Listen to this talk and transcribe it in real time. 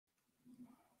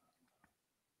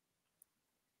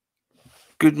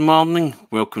Good morning.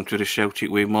 Welcome to the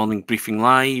Celtic Way Morning Briefing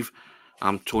Live.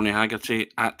 I'm Tony Haggerty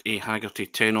at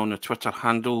Haggerty10 on the Twitter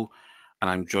handle,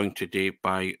 and I'm joined today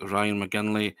by Ryan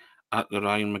McGinlay at the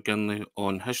Ryan McGinlay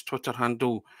on his Twitter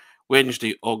handle.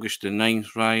 Wednesday, August the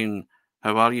 9th. Ryan,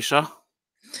 how are you, sir?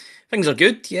 Things are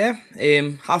good, yeah.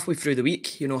 Halfway through the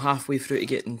week, halfway through to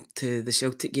getting to the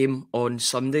Celtic game on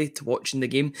Sunday, to watching the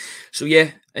game. So yeah,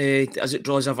 as it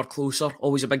draws ever closer,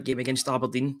 always a big game against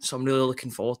Aberdeen, so I'm really looking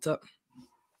forward to it.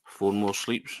 4 more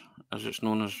sleeps, as it's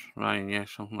known as, Ryan, yeah,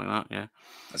 something like that, yeah.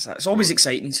 It's always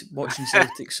exciting watching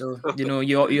Celtic, so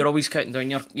you're always counting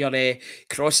down. You're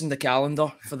crossing the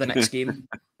calendar for the next game.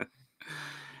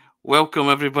 Welcome,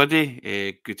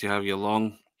 everybody. Good to have you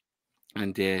along,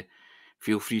 and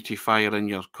feel free to fire in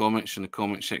your comments in the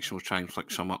comment section. We'll try and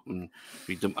flick some up and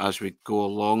read them as we go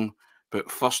along. But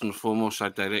first and foremost, I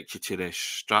direct you to the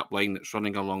strap line that's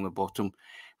running along the bottom.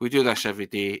 We do this every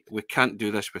day. We can't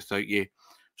do this without you.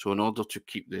 So in order to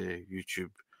keep the YouTube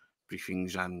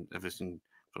briefings and everything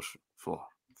for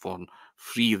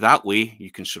free that way,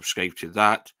 you can subscribe to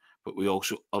that. But we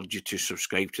also urge you to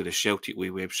subscribe to the Celtic Way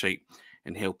website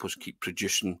and help us keep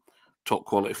producing top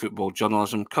quality football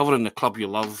journalism, covering the club you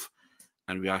love.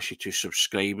 And we ask you to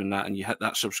subscribe in that, and you hit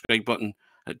that subscribe button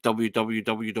at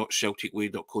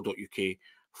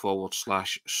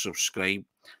www.celticway.co.uk/subscribe.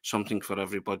 Something for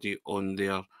everybody on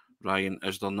there, Ryan,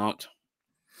 is there not?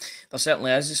 There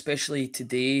certainly is, especially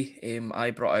today.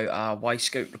 I brought out a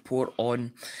Y-Scout report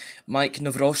on Mike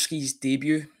Nawrocki's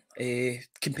debut,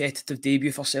 competitive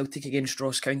debut for Celtic against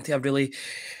Ross County. A really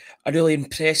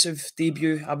impressive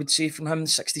debut, I would say, from him.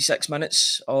 66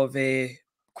 minutes of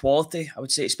quality, I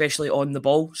would say, especially on the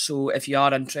ball. So if you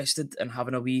are interested in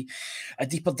having a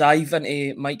deeper dive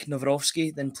into Mike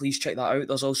Nawrocki, then please check that out.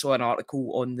 There's also an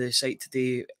article on the site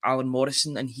today, Alan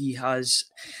Morrison, and he has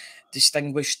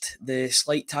distinguished the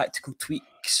slight tactical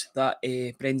tweaks that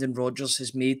Brendan Rodgers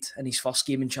has made in his first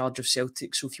game in charge of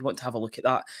Celtic. So if you want to have a look at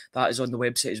that, that is on the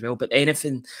website as well. But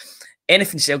anything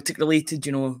Celtic related,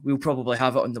 we'll probably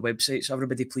have it on the website. So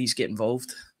everybody, please get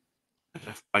involved. As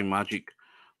if by magic,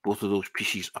 both of those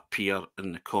pieces appear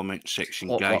in the comment section.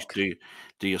 Clockwork. Guys,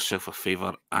 do yourself a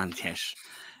favour and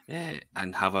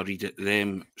and have a read at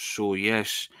them. So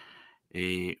yes,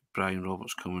 Brian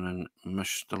Roberts coming in,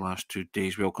 missed the last 2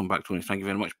 days. Welcome back, Tony. Thank you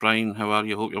very much, Brian. How are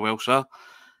you? Hope you're well, sir.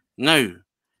 Now,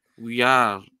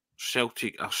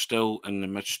 Celtic are still in the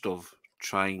midst of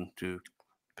trying to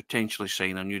potentially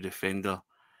sign a new defender.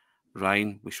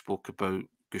 Ryan, we spoke about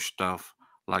Gustav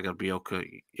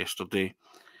Lagerbielke yesterday,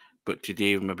 but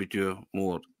today we'll maybe do a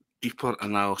more deeper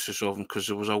analysis of him, because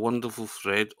there was a wonderful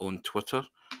thread on Twitter.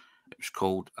 It was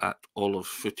called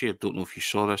 @AllofFooty. I don't know if you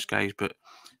saw this, guys, but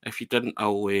if you didn't,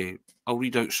 I'll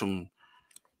read out some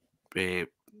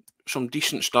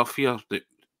decent stuff here that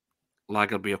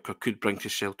Lagerbielke could bring to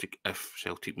Celtic if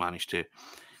Celtic managed to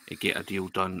get a deal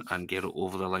done and get it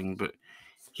over the line. But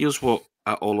here's what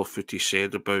 @AllofFooty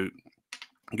said about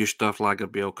Gustav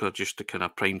Lagerbielke, just to kind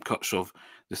of prime cuts of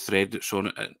the thread that's on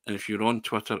it. And if you're on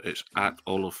Twitter, it's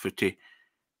 @AllofFooty.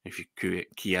 If you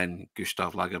key in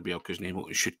Gustav Lagerbielke's name,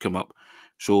 it should come up.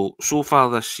 So far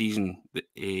this season,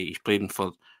 he's playing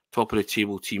for top of the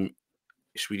table team,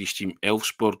 Swedish team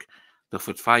Elfsborg. They've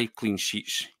had 5 clean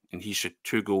sheets, and he's had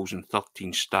 2 goals in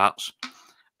 13 starts.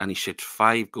 And he's had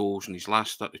 5 goals in his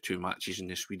last 32 matches in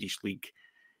the Swedish league.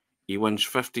 He wins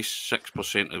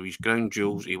 56% of his ground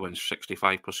duels. He wins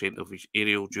 65% of his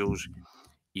aerial duels.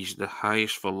 He's the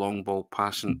highest for long ball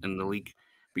passing in the league.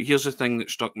 But here's the thing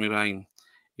that struck me, Ryan.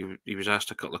 He was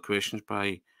asked a couple of questions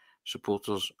by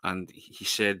supporters, and he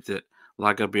said that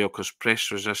Lagerbielke's press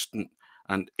resistant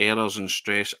and errors and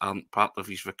stress aren't part of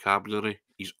his vocabulary.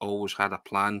 He's always had a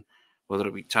plan, whether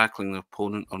it be tackling the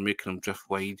opponent or making him drift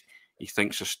wide. He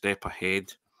thinks a step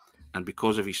ahead, and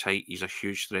because of his height, he's a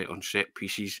huge threat on set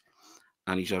pieces.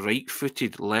 And he's a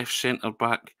right-footed left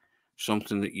centre-back,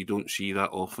 something that you don't see that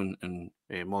often in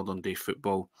modern-day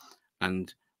football.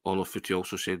 And @AllofFooty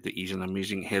also said that he's an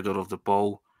amazing header of the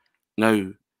ball.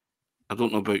 Now, I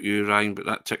don't know about you, Ryan, but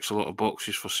that ticks a lot of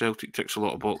boxes for Celtic, ticks a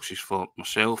lot of boxes for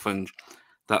myself, and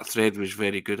that thread was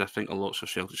very good. I think lots of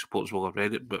Celtic supporters will have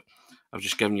read it, but I've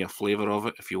just given you a flavour of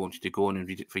it if you wanted to go on and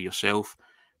read it for yourself.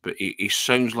 But he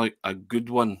sounds like a good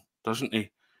one, doesn't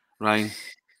he, Ryan?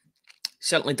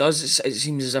 Certainly does. It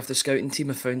seems as if the scouting team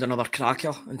have found another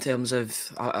cracker in terms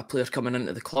of a player coming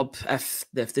into the club. If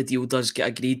the deal does get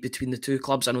agreed between the two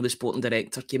clubs, I know the sporting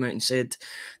director came out and said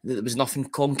that there was nothing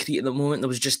concrete at the moment. There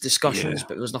was just discussions, but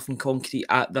there was nothing concrete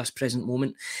at this present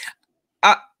moment.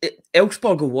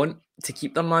 Elfsborg will want to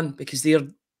keep their man because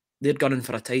they're gunning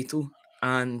for a title.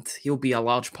 and he'll be a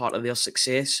large part of their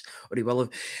success, or he will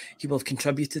have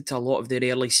contributed to a lot of their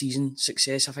early season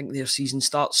success. I think their season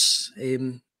starts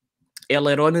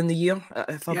earlier on in the year,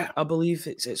 if I believe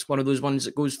it's one of those ones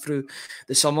that goes through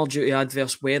the summer due to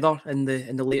adverse weather in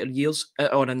the later years,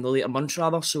 or in the later months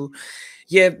rather. So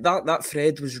yeah, that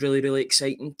thread was really, really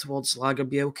exciting towards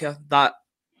Lagerbielke. That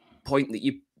point that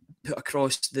you put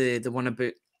across, the one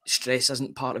about stress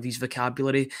isn't part of his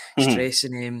vocabulary, stress,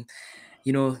 and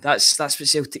that's what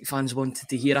Celtic fans wanted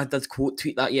to hear. I did quote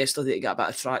tweet that yesterday to get a bit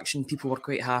of traction. People were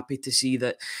quite happy to see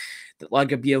that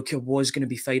Lagerbielke was going to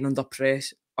be fine under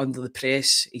the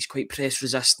press. He's quite press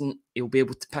resistant. He'll be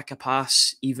able to pick a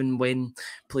pass even when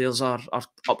players are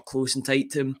up close and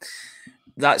tight to him.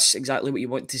 That's exactly what you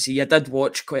want to see. I did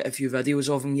watch quite a few videos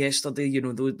of him yesterday.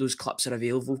 Those clips are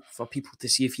available for people to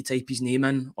see if you type his name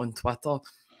in on Twitter.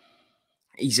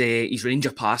 His range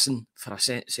of passing for a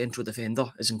central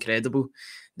defender is incredible.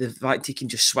 The fact he can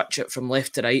just switch it from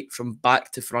left to right, from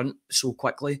back to front so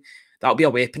quickly, that'll be a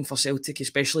weapon for Celtic,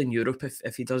 especially in Europe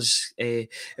if he does,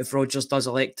 if Rodgers does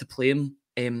elect to play him.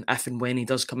 If and when he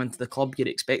does come into the club, you're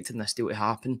expecting this deal to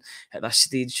happen at this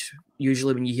stage.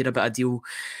 Usually when you hear about a deal,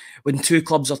 when two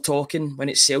clubs are talking, when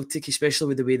it's Celtic, especially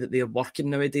with the way that they're working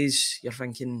nowadays, you're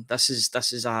thinking this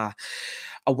is a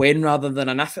when rather than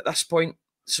an if at this point.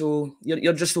 So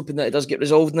you're just hoping that it does get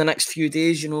resolved in the next few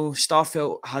days.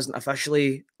 Starfelt hasn't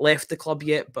officially left the club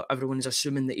yet, but everyone's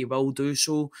assuming that he will do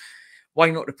so. Why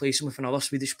not replace him with another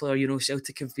Swedish player?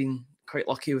 Celtic have been quite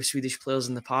lucky with Swedish players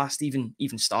in the past, even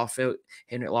Starfelt,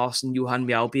 Henrik Larsson, Johan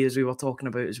Mjällby, as we were talking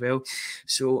about as well.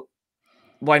 So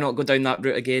why not go down that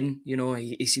route again?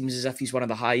 He seems as if he's one of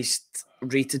the highest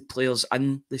rated players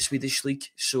in the Swedish league.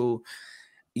 So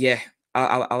yeah,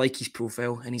 I like his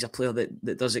profile, and he's a player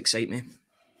that does excite me.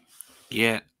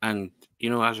 Yeah, and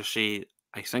as I say,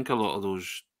 I think a lot of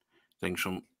those things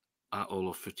from All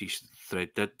of Footy's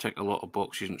thread did tick a lot of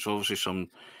boxes, and it's obviously something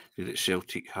that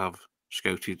Celtic have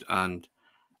scouted and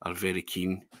are very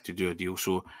keen to do a deal.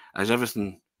 So, as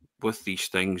everything with these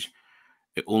things,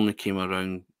 it only came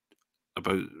around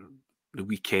about the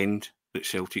weekend that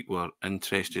Celtic were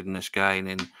interested in this guy, and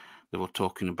then they were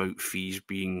talking about fees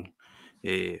being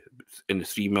in the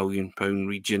 £3 million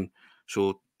region.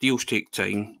 So deals take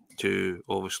time to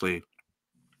obviously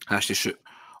has to suit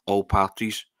all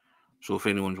parties. So if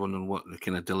anyone's wondering what the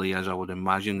kind of delay is, I would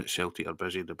imagine that Celtic are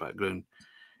busy in the background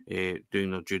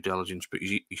doing their due diligence. But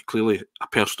he's clearly a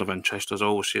person of interest, as I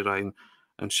always say, Ryan.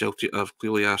 And Celtic are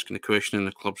clearly asking the question, and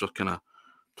the clubs are kind of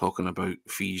talking about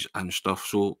fees and stuff.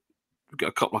 So we've got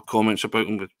a couple of comments about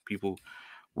him with people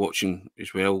watching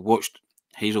as well. Watched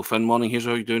Hazel Finn Morning. Here's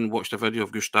how you doing. Watched a video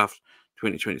of Gustav's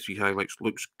 2023 highlights.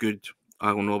 Looks good.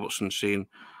 Alan Robertson saying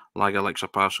Lager likes a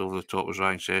pass over the top, as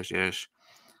Ryan says, yes.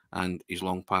 And his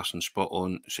long passing spot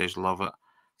on, says love it.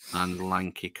 And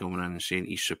Lanky coming in and saying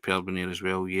he's superb in there as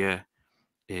well. Yeah,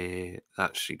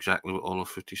 that's exactly what All of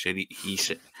Footy said.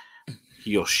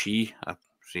 He or she, I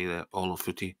say that All of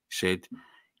Footy said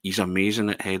he's amazing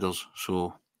at headers.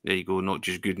 So there you go. Not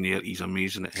just good in the air, he's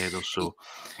amazing at headers. So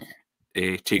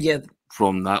take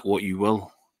from that what you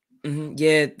will. Mm-hmm.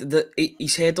 Yeah,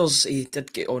 his headers, he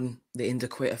did get on the end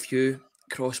of quite a few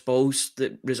cross balls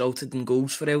that resulted in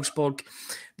goals for Elfsborg.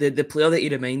 The player that he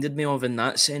reminded me of in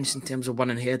that sense, in terms of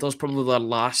winning headers, probably their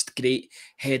last great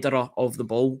header of the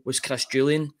ball was Chris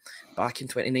Julian back in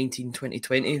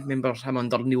 2019-2020. Remember him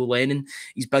under Neil Lennon?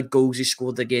 His big goals he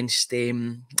scored against, I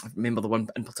remember the one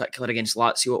in particular against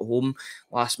Lazio at home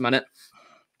last minute.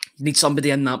 You need somebody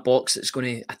in that box that's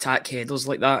going to attack headers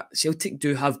like that. Celtic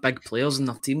do have big players in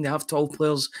their team. They have tall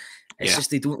players. It's just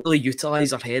they don't really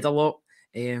utilise their head a lot.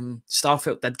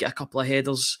 Starfelt did get a couple of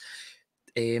headers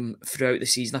throughout the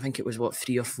season. I think it was,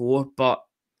 3 or 4. But,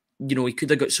 he could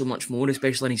have got so much more,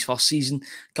 especially in his first season.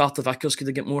 Carter Vickers could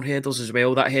have got more headers as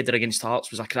well. That header against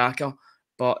Hearts was a cracker.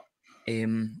 But,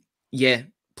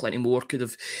 plenty more could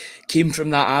have came from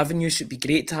that avenue. So it'd be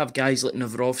great to have guys like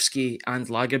Nawrowski and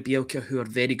Lagerbielke who are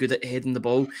very good at heading the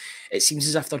ball. It seems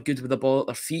as if they're good with the ball at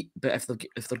their feet, but if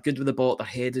they're good with the ball at their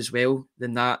head as well,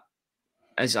 then that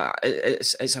is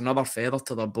it's another feather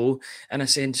to their bow in a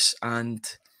sense. And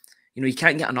you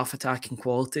can't get enough attacking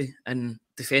quality, and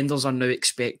defenders are now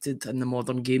expected in the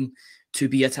modern game to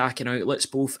be attacking outlets,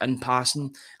 both in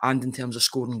passing and in terms of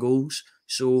scoring goals.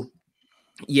 So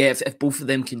yeah, if both of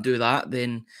them can do that,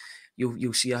 then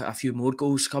you'll see a few more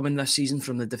goals coming this season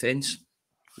from the defence.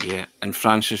 Yeah, and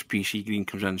Francis PC Green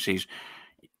comes in and says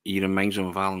he reminds him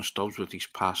of Alan Stubbs with his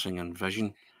passing and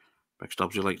vision. Big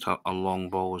Stubbs, he liked a long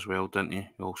ball as well, didn't he?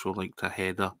 He also liked a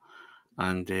header.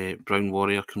 And Brown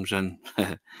Warrior comes in.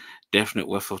 Definite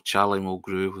whiff of Charlie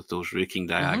Mulgrew with those raking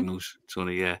diagonals. So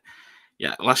yeah,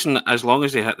 Yeah, listen, as long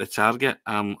as they hit the target,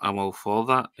 I'm all for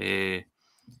that.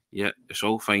 Yeah, it's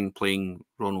all fine playing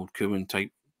Ronald Koeman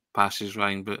type passes,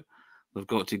 Ryan, but they've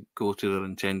got to go to their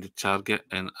intended target,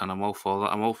 and I'm all for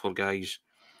that. I'm all for guys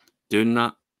doing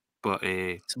that. But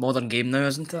It's a modern game now,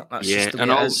 isn't it? That's yeah, just the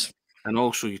way it is. and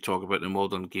also you talk about the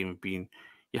modern game being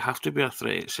you have to be a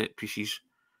threat at set pieces,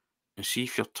 and see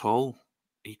if you're tall,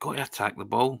 you got to attack the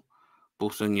ball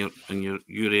both in your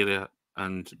area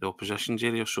and the opposition's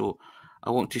area. So I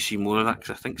want to see more of that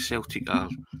because I think Celtic are,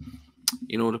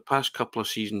 the past couple of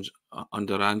seasons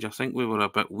under Ange, I think we were a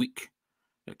bit weak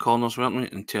at corners, weren't we,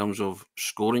 in terms of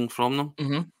scoring from them?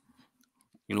 Hmm.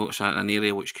 It's an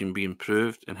area which can be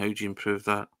improved, and how do you improve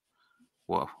that?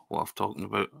 What I've talked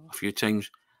about a few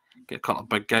times. Get a couple of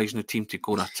big guys in the team to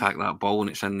go and attack that ball when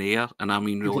it's in the air, and I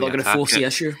mean People that really are going to attack force it. the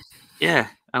issue. Yeah,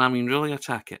 and I mean really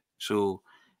attack it. So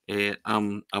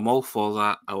I'm all for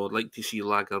that. I would like to see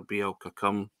Lagerbielke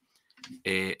come.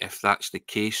 If that's the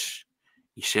case,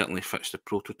 he certainly fits the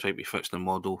prototype. He fits the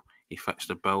model. He fits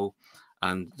the bill.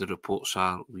 And the reports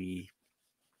are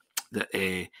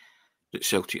that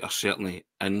Celtic are certainly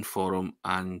in for him,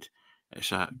 and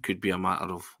could be a matter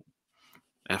of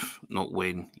if not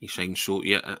when he signs. So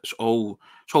yeah, it's all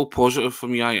positive for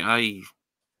me. I'm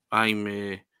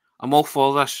all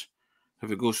for this.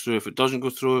 If it goes through, if it doesn't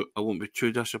go through, I won't be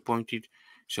too disappointed.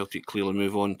 Celtic clearly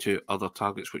move on to other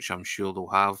targets, which I'm sure they'll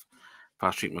have.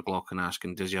 Patrick McLaughlin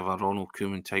asking, does he have a Ronald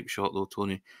Koeman type shot though,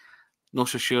 Tony? Not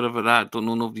so sure about that. Don't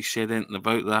know. Nobody said anything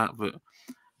about that, but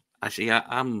I say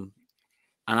I'm,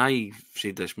 and I've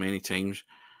said this many times.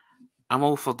 I'm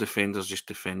all for defenders just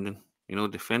defending.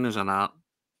 Defending's an art,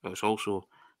 but it's also,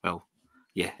 well,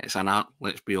 yeah, it's an art.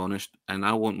 Let's be honest. And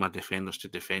I want my defenders to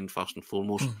defend first and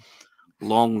foremost.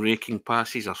 Long raking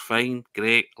passes are fine,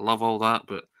 great, love all that,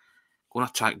 but go and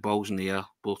attack balls in the air,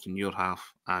 both in your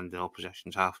half and the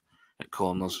opposition's half, at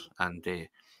corners and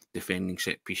defending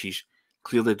set pieces.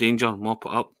 Clear the danger, mop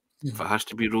it up. If it has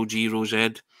to be row G, row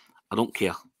Z, I don't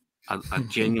care. I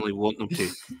genuinely want them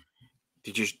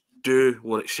to just do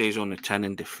what it says on the tin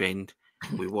and defend.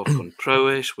 We work on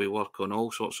prowess, we work on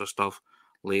all sorts of stuff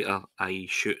later, i.e.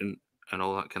 shooting and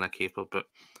all that kind of caper, but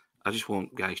I just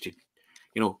want guys to,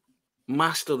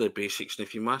 master the basics. And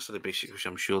if you master the basics, which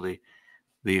I'm sure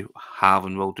they have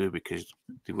and will do, because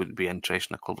they wouldn't be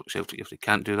interested in a club like Celtic if they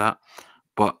can't do that.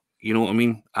 But you know what I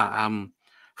mean?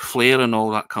 Flair and all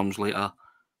that comes later.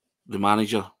 The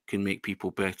manager can make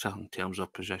people better in terms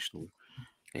of positional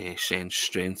sense,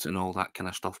 strength, and all that kind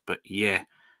of stuff. But yeah,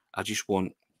 I just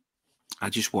want, I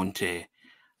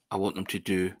want them to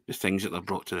do the things that they're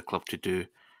brought to the club to do.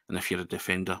 And if you're a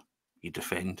defender, you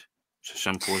defend. It's as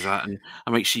simple as that. And I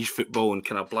might see football in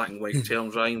kind of black and white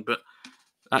terms, Ryan, but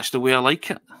that's the way I like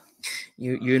it.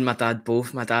 You and my dad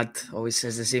both. My dad always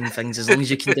says the same things. As long as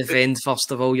you can defend,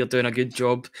 first of all, you're doing a good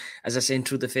job as a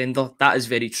central defender. That is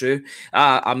very true.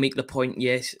 I make the point.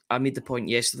 Yes, I made the point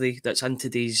yesterday. That's in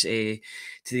today's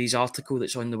article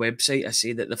that's on the website. I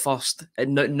say that the first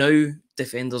now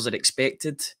defenders are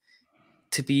expected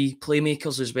to be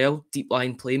playmakers as well, deep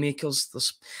line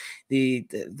playmakers.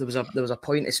 There was a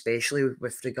point, especially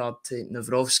with regard to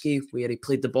Nawrocki, where he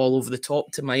played the ball over the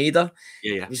top to Maeda.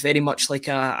 Yeah, It was very much like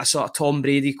a sort of Tom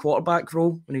Brady quarterback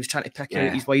role when he was trying to pick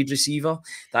out his wide receiver.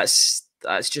 That's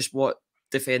just what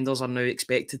defenders are now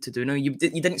expected to do now. You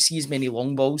didn't see as many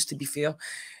long balls, to be fair,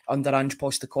 under Ange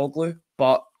Postecoglou,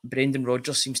 but Brendan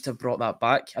Rodgers seems to have brought that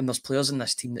back, and there's players in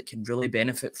this team that can really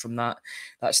benefit from that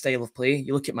style of play.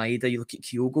 You look at Maeda, you look at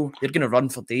Kyogo, they're going to run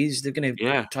for days. They're going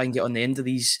to try and get on the end of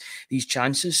these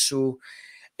chances. So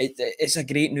it's a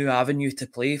great new avenue to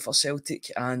play for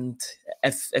Celtic, and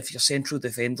if your central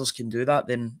defenders can do that,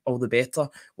 then all the better.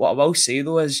 What I will say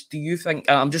though is, do you think?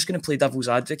 I'm just going to play devil's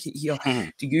advocate here.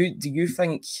 Do you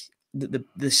think that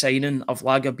the signing of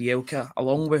Lagerbielke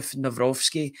along with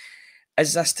Nawrocki,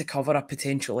 is this to cover a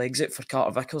potential exit for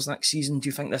Carter Vickers next season? Do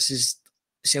you think this is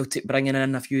Celtic bringing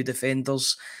in a few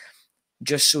defenders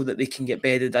just so that they can get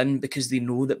bedded in, because they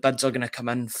know that bids are going to come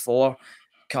in for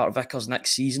Carter Vickers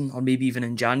next season, or maybe even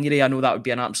in January? I know that would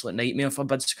be an absolute nightmare for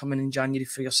bids coming in January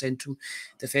for your central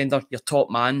defender, your top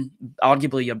man,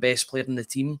 arguably your best player in the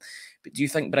team. But do you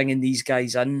think bringing these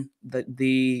guys in, that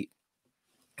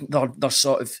they're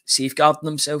sort of safeguarding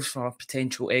themselves for a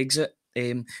potential exit?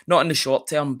 Not in the short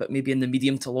term, but maybe in the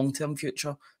medium to long term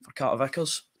future for Carter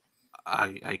Vickers?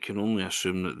 I can only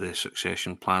assume that the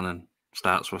succession planning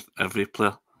starts with every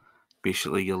player.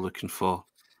 Basically, you're looking for,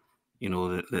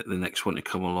 the next one to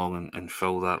come along and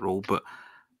fill that role. But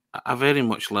I very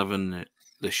much live in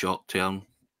the short term.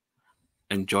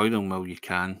 Enjoy them while you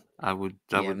can. I would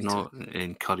Yeah, me too. not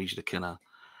encourage the kind of,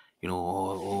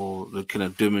 the kind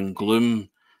of doom and gloom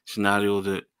scenario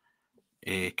that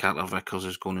Carter Vickers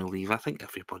is going to leave. I think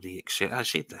everybody accept. I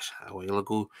said this a while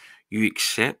ago. You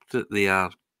accept that they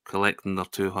are collecting their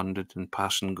 200 and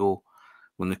pass and go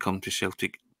when they come to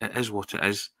Celtic. It is what it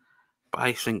is. But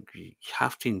I think you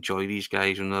have to enjoy these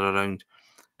guys when they're around.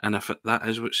 And if that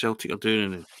is what Celtic are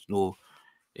doing, and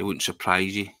it wouldn't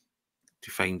surprise you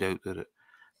to find out that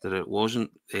it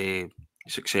wasn't a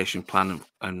succession plan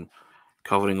and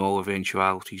covering all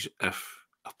eventualities if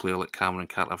a player like Cameron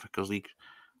Carter Vickers leaves.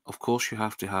 Of course, you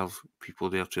have to have people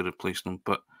there to replace them,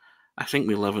 but I think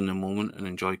we live in the moment and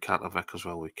enjoy Carter Vickers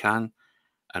while we can.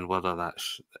 And whether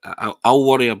that's, I'll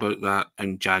worry about that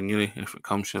in January if it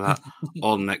comes to that,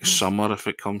 or next summer if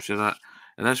it comes to that.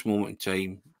 In this moment in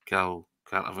time,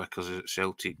 Carter Vickers is at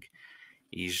Celtic.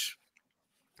 He's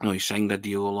he signed a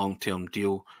deal, a long-term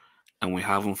deal, and we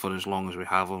have him for as long as we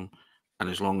have him, and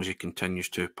as long as he continues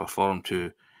to perform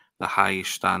to the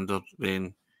highest standard,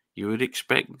 then you would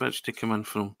expect bits to come in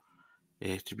from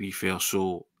to be fair.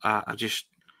 So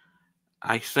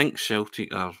I think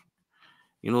Celtic are,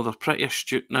 they're pretty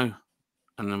astute now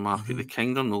in the market. They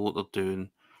kind of know what they're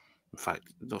doing. In fact,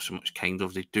 not so much kind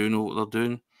of, they do know what they're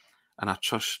doing. And I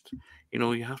trust,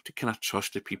 you have to kind of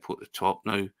trust the people at the top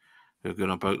now who are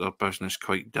going about their business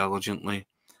quite diligently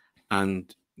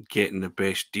and getting the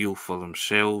best deal for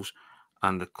themselves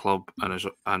and the club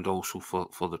and also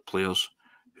for the players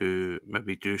who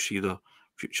maybe do see their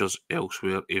futures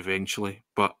elsewhere eventually.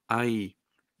 But I'm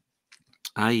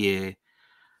in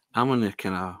the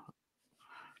kind of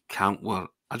camp where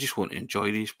I just want to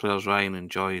enjoy these players, Ryan,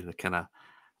 enjoy the kind of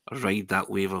ride that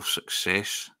wave of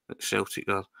success that Celtic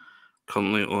are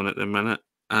currently on at the minute.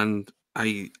 And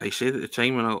I said at the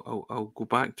time, and I'll go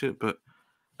back to it, but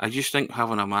I just think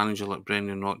having a manager like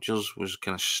Brendan Rodgers was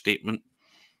kind of statement,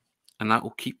 and that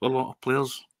will keep a lot of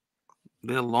players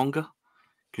there longer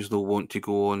because they'll want to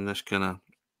go on this kind of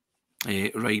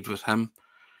ride with him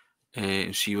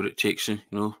and see where it takes you,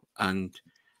 And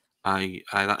I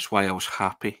that's why I was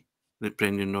happy that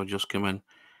Brendan Rodgers came in,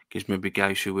 because maybe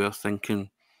guys who were thinking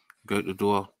go out the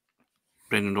door,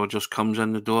 Brendan Rodgers comes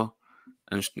in the door,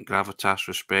 instant gravitas,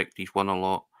 respect. He's won a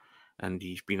lot, and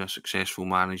he's been a successful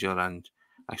manager, and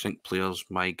I think players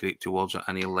migrate towards it,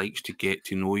 and he likes to get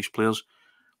to know his players.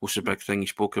 What's the big thing he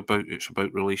spoke about? It's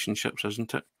about relationships,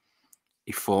 isn't it?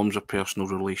 He forms a personal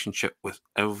relationship with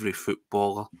every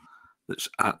footballer that's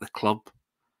at the club,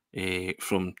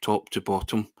 from top to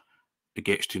bottom. He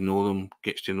gets to know them,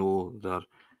 gets to know their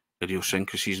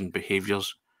idiosyncrasies and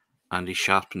behaviours, and he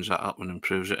sharpens that up and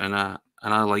improves it. And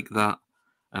I like that,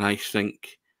 and I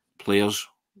think players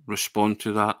respond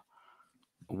to that,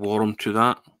 warm to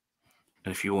that.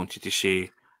 And if you wanted to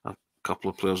say a couple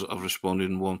of players that have responded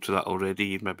and warmed to that already,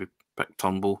 you'd maybe pick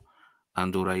Turnbull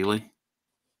and O'Reilly,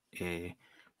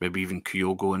 maybe even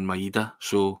Kyogo and Maeda.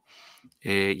 So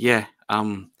yeah,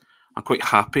 I'm quite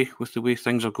happy with the way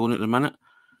things are going at the minute.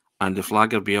 And if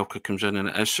Lagerbielke comes in and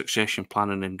it is succession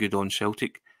planning and good on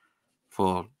Celtic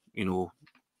for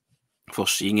for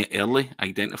seeing it early,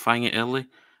 identifying it early,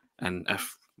 and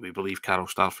if we believe Carol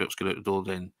Starfelt's going out the door,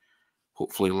 then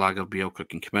hopefully Lagerbielke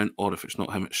can come in, or if it's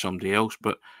not him, it's somebody else.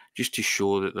 But just to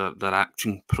show that they're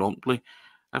acting promptly.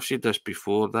 I've said this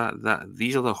before, that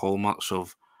these are the hallmarks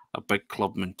of a big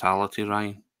club mentality,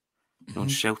 Ryan.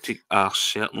 Celtic are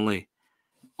certainly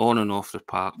on and off the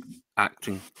park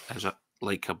acting as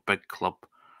like a big club,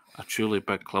 a truly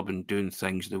big club, and doing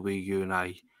things the way you and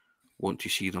I want to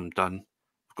see them done.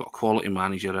 They've got a quality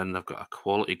manager in, they've got a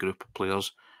quality group of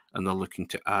players, and they're looking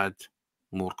to add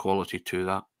more quality to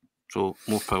that. So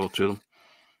more power to them.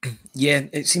 Yeah,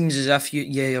 it seems as if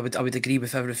I would agree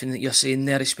with everything that you're saying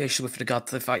there, especially with regard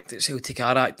to the fact that Celtic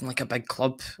are acting like a big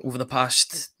club over the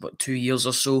past 2 years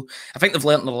or so. I think they've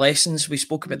learnt their lessons. We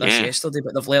spoke about this yesterday,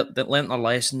 but they've learnt their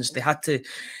lessons. I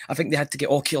think they had to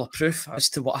get ocular proof as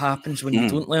to what happens when you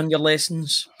don't learn your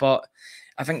lessons. But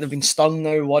I think they've been stung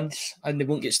now once, and they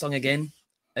won't get stung again.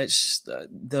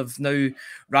 They've now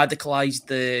radicalised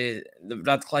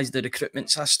the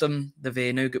recruitment system.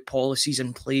 They've now got policies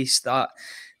in place that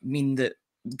mean that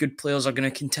good players are going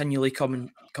to continually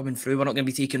coming through. We're not going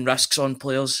to be taking risks on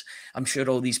players. I'm sure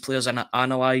all these players are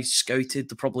analysed, scouted,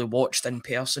 they're probably watched in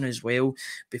person as well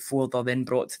before they're then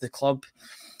brought to the club.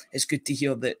 It's good to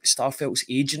hear that Starfelt's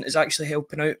agent is actually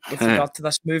helping out with regard to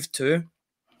this move too.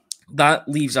 That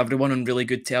leaves everyone on really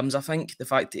good terms, I think. The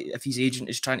fact that if his agent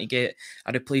is trying to get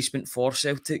a replacement for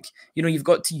Celtic, you've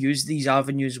got to use these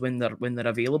avenues when they're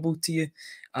available to you.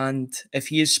 And if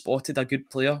he has spotted a good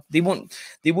player, they won't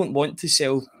want to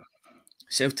sell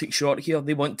Celtic short here.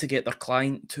 They want to get their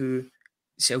client to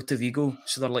Celta Vigo.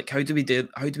 So they're like, how do we do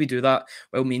that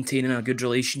while maintaining a good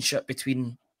relationship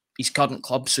between his current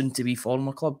club, soon to be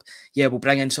former club? Yeah, we'll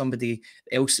bring in somebody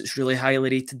else that's really highly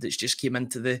rated that's just came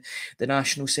into the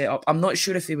national setup. I'm not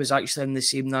sure if he was actually in the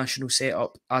same national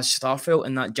setup as Starfelt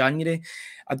in that January.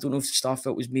 I don't know if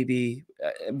Starfelt was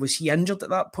was he injured at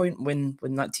that point when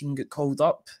that team got called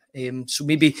up? So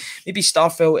maybe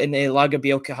Starfelt and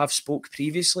Lagerbielke have spoke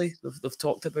previously. They've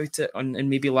talked about it, and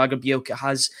maybe Lagerbielke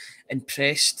has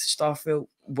impressed Starfelt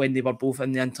when they were both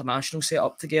in the international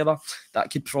setup together.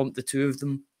 That could prompt the two of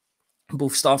them,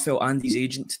 both Starfelt and his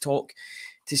agent, to talk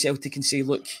to Celtic and say,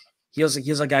 look, here's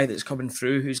a guy that's coming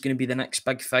through who's going to be the next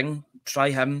big thing.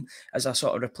 Try him as a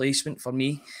sort of replacement for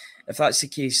me. If that's the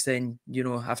case, then,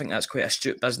 I think that's quite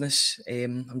astute business.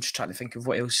 I'm just trying to think of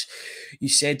what else you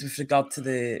said with regard to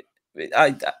the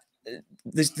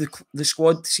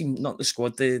squad. Not the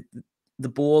squad, the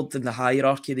board and the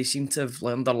hierarchy. They seem to have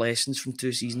learned their lessons from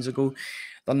 2 seasons ago.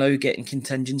 They're now getting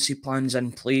contingency plans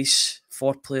in place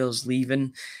for players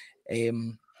leaving.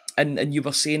 And you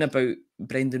were saying about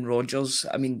Brendan Rodgers.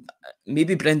 I mean,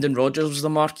 maybe Brendan Rodgers was the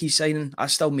marquee signing. I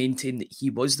still maintain that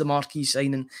he was the marquee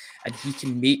signing, and he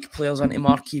can make players into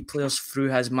marquee players through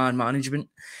his man management.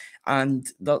 And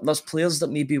there's players that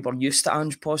maybe were used to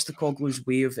Ange Postecoglou's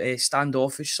way of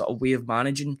standoffish sort of way of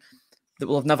managing, that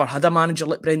will have never had a manager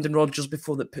like Brendan Rodgers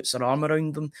before that puts their arm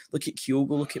around them. Look at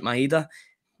Kyogo, look at Maeda.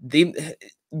 They,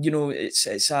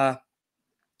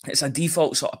 it's a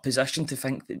default sort of position to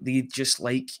think that they just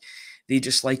like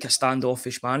a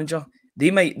standoffish manager. They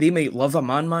might love a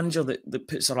man manager that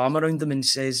puts their arm around them and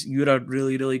says, you're a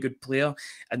really, really good player,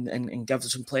 and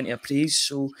gives them plenty of praise.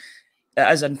 So it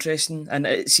is interesting, and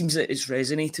it seems that it's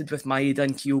resonated with Maeda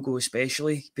and Kyogo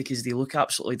especially, because they look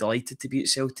absolutely delighted to be at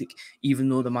Celtic, even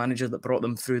though the manager that brought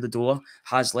them through the door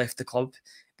has left the club.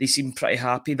 They seem pretty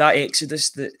happy. That exodus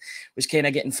that was kind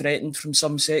of getting threatened from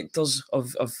some sectors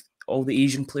of all the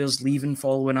Asian players leaving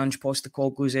following Ange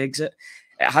Postecoglou's exit,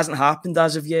 it hasn't happened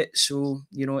as of yet. So,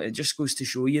 it just goes to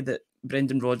show you that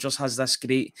Brendan Rodgers has this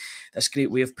great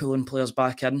way of pulling players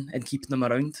back in and keeping them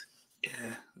around.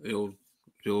 Yeah, the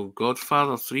old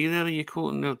Godfather 3 there, are you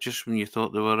quoting there? Just when you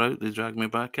thought they were out, they dragged me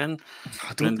back in.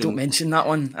 Don't mention that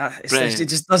one. It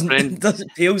just doesn't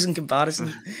pales in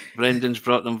comparison. Brendan's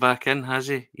brought them back in, has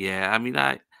he? Yeah, I mean,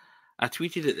 I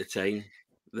tweeted at the time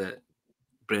that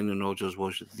Brendan Rodgers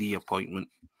was the appointment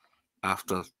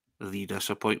after the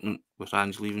disappointment with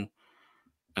Ange leaving,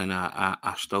 and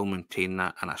I still maintain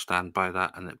that, and I stand by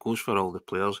that, and it goes for all the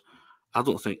players. I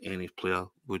don't think any player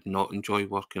would not enjoy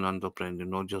working under Brendan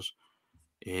Rodgers.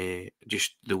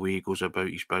 Just the way he goes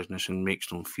about his business and makes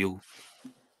them feel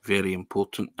very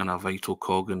important and a vital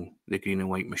cog in the green and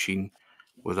white machine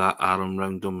with that arm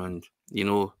round them. And,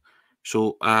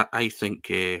 so I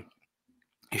think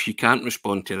if you can't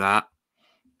respond to that,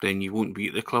 then you won't be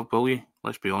at the club, will you?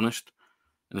 Let's be honest.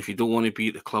 And if you don't want to be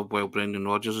at the club while Brendan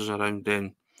Rodgers is around,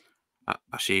 then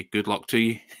I say good luck to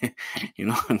you.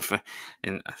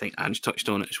 And I think Ange touched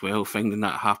on it as well, finding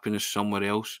that happiness somewhere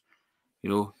else.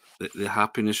 The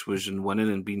happiness was in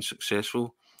winning and being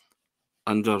successful.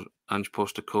 Under Ange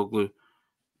Postecoglou,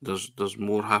 there's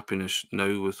more happiness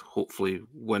now with hopefully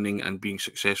winning and being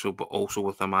successful, but also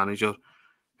with a manager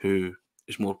who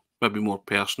is maybe more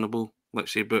personable,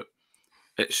 let's say. But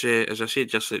it's as I said,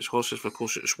 just it's horses for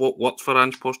courses. It's what worked for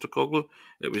Ange Postecoglou.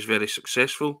 It was very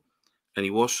successful, and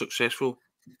he was successful,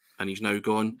 and he's now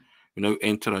gone. We now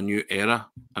enter a new era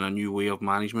and a new way of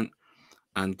management,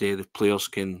 and the players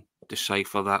can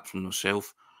decipher that from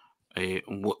themselves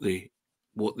and what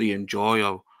they enjoy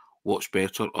or what's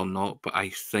better or not. But I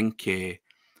think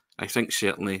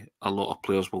certainly a lot of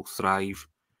players will thrive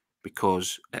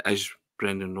because it is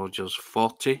Brendan Rodgers'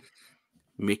 forte,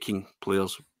 making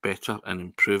players better and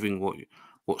improving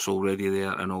what's already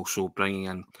there, and also bringing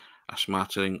in a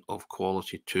smattering of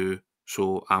quality too.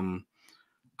 So I'm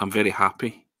very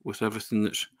happy with everything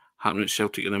that's happening at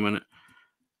Celtic in a minute.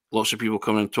 Lots of people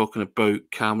coming and talking about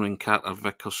Cameron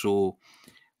Carter-Vickers, so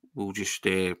we'll just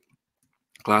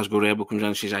Glasgow Rebel comes in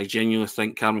and says, I genuinely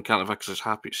think Cameron Carter-Vickers is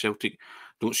happy at Celtic.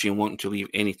 Don't see him wanting to leave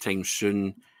anytime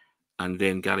soon. And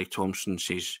then Gary Thompson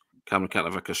says, Cameron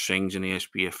Carter-Vickers signs in the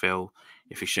SPFL.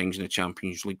 If he signs in the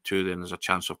Champions League too, then there's a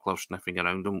chance of clubs sniffing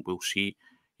around him. We'll see.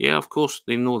 Yeah, of course,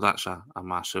 they know that's a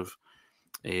massive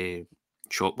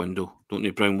shop window. Don't they,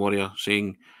 Brown Warrior,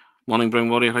 saying, morning, Brown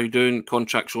Warrior, how you doing?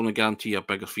 Contracts only guarantee a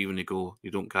bigger fee when they go. They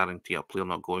don't guarantee a player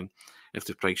not going. If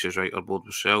the price is right, our board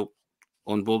will sell.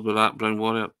 On board with that, Brown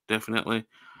Warrior, definitely.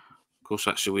 Of course,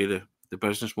 that's the way the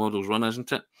business models run,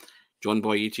 isn't it? John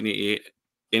Boy 1888,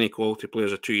 any quality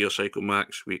players a 2-year cycle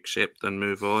max, we accept and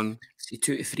move on. See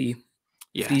 2 to 3.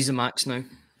 Yeah. Three's the max now.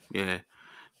 Yeah.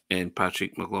 And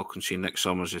Patrick McLaughlin saying next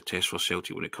summer's a test for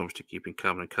Celtic when it comes to keeping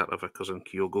Cameron Carter-Vickers and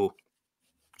Kyogo.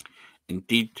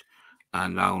 Indeed.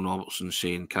 And Alan Robertson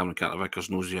saying Cameron Carter-Vickers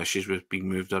knows the issues with being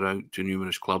moved around to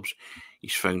numerous clubs.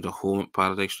 He's found a home at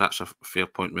Paradise. That's a fair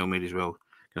point well made as well.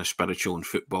 Kind of spiritual and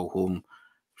football home.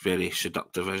 Very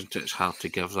seductive, isn't it? It's hard to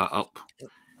give that up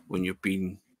when you've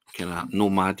been kind of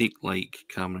nomadic like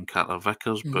Cameron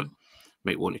Carter-Vickers, but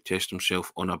might want to test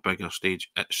himself on a bigger stage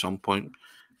at some point.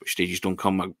 But stages don't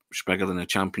come much bigger than the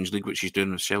Champions League, which he's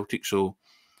doing with Celtic. So,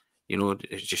 you know,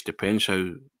 it just depends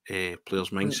how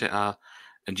players' mindset are.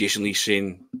 And Jason Lee's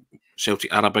saying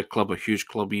Celtic are a big club, a huge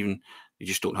club even. They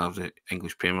just don't have the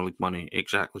English Premier League money.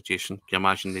 Exactly, Jason. Can you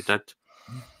imagine they did?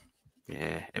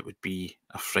 Yeah, it would be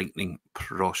a frightening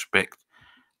prospect.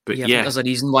 But yeah, I think there's a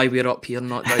reason why we're up here,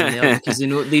 not down there, because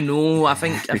they know. I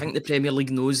think the Premier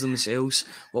League knows themselves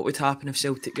what would happen if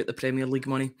Celtic get the Premier League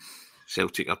money.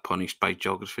 Celtic are punished by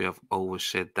geography. I've always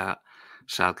said that,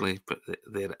 sadly, but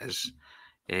there it is.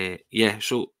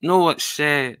 So no, it's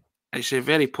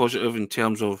very positive in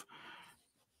terms of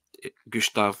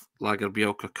Gustav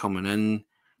Lagerbielke coming in.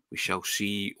 We shall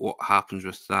see what happens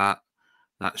with that.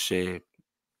 That's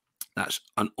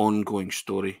an ongoing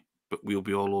story, but we'll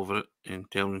be all over it and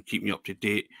keeping you up to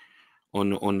date on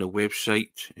the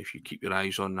website. If you keep your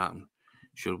eyes on that, I'm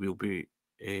sure we'll be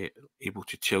able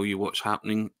to tell you what's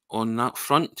happening on that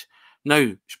front.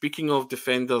 Now, speaking of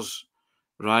defenders,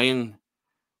 Ryan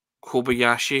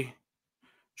Kobayashi,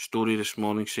 story this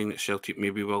morning saying that Celtic may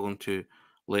be willing to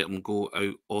let him go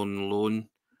out on loan.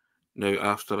 Now,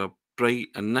 after a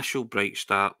initial bright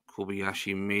start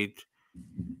Kobayashi made,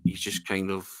 he's just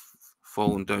kind of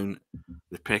fallen down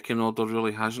the pecking order,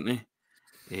 really, hasn't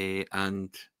he? And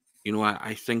you know,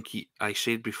 I think I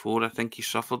said before, I think he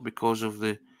suffered because of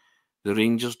the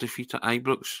Rangers defeat at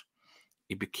Ibrox.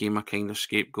 He became a kind of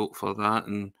scapegoat for that,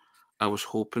 and I was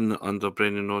hoping that under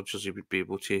Brendan Rodgers he would be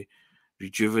able to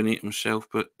rejuvenate himself,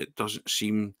 but it doesn't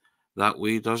seem that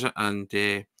way, does it? And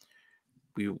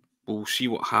we'll see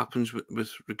what happens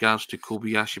with regards to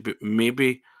Kobayashi, but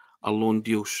maybe a loan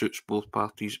deal suits both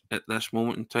parties at this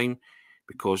moment in time,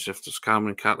 because if there's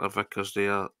Cameron Carter-Vickers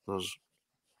there, there's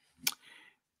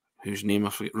whose name I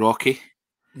forget, Rocky?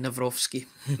 Nawrowski.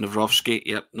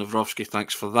 Yep, Nawrowski,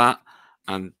 thanks for that.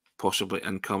 And possibly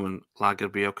incoming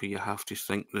Lagerbielke, you have to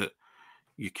think that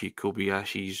Yuki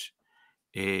Kobayashi's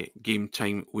game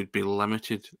time would be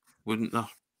limited, wouldn't there?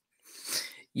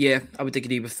 Yeah, I would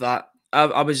agree with that.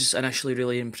 I was initially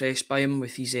really impressed by him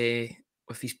with his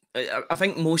I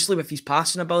think mostly with his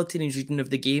passing ability and his reading of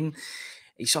the game.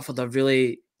 He suffered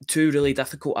two really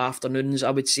difficult afternoons,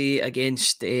 I would say,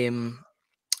 against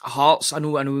Hearts. I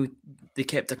know they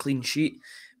kept a clean sheet,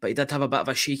 but he did have a bit of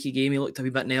a shaky game. He looked a wee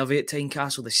bit nervy at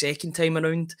Tynecastle the second time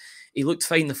around. He looked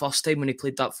fine the first time when he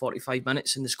played that 45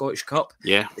 minutes in the Scottish Cup.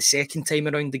 Yeah. The second time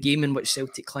around, the game in which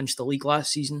Celtic clinched the league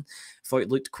last season, I thought he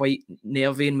looked quite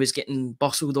nervy and was getting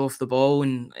bustled off the ball,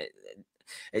 and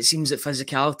it seems that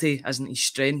physicality isn't his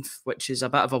strength, which is a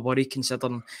bit of a worry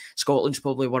considering Scotland's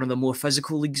probably one of the more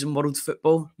physical leagues in world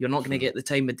football. You're not going to get the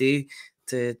time of day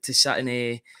to sit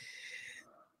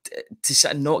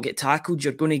and not get tackled.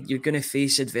 You're going to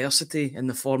face adversity in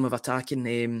the form of attacking.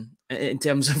 In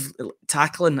terms of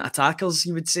tackling attackers,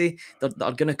 you would say they're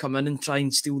going to come in and try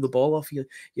and steal the ball off you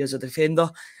as a defender.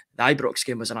 The Ibrox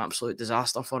game was an absolute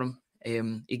disaster for him.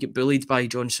 He got bullied by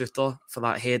John Souttar for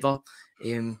that header.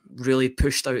 Really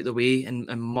pushed out of the way and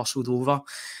muscled over.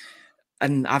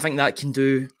 And I think that can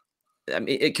do. I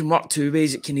mean, it can work two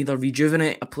ways. It can either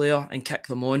rejuvenate a player and kick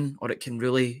them on, or it can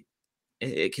really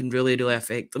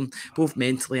affect them, both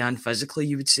mentally and physically,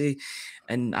 you would say.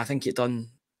 And I think it done.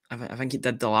 I think it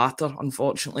did the latter,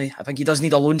 unfortunately. I think he does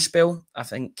need a loan spell. I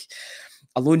think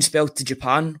a loan spell to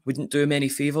Japan wouldn't do him any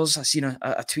favours. I seen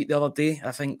a tweet the other day.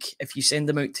 I think if you send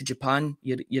him out to Japan,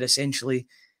 you're essentially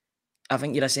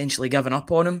giving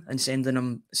up on him and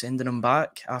sending him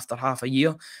back after half a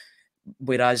year.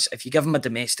 Whereas if you give him a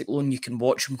domestic loan, you can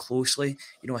watch him closely.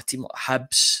 You know, a team like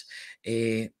Hibs.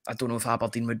 I don't know if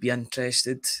Aberdeen would be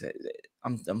interested.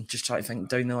 I'm just trying to think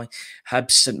down the line.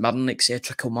 Hibs, St Mirren,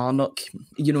 etc. Kilmarnock.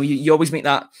 You know, you always make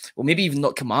that. Well, maybe even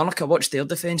not Kilmarnock. I watched their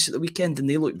defence at the weekend and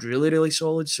they looked really, really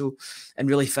solid. So, and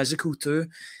really physical too.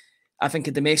 I think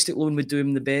a domestic loan would do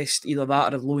him the best. Either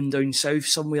that or a loan down south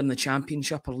somewhere in the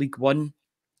Championship or League One.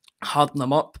 Harden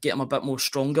them up, get them a bit more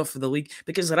stronger for the league,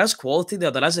 because there is quality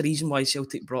there. There is a reason why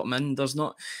Celtic brought him in.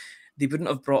 They wouldn't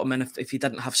have brought him in if he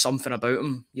didn't have something about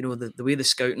him. You know, the way the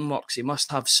scouting works, he must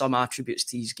have some attributes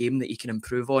to his game that he can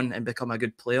improve on and become a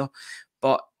good player.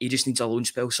 But he just needs a loan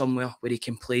spell somewhere where he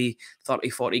can play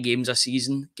 30, 40 games a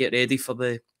season, get ready for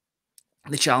the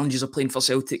the challenges of playing for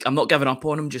Celtic. I'm not giving up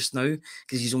on him just now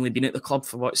because he's only been at the club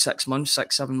for 6 months,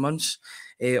 7 months,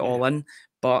 all in.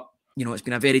 But it's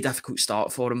been a very difficult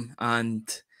start for him, and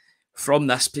from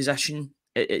this position,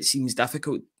 it seems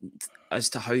difficult as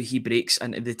to how he breaks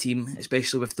into the team,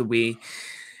 especially with the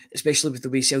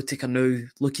way Celtic are now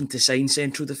looking to sign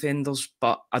central defenders.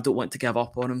 But I don't want to give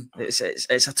up on him. It's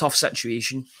a tough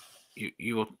situation.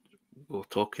 You were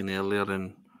talking earlier,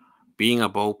 and being a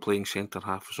ball-playing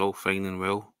centre-half is all fine and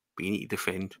well, but you need to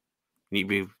defend. You need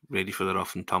to be ready for the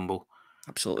rough and tumble.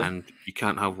 Absolutely. And you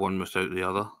can't have one without the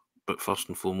other. But first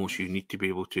and foremost, you need to be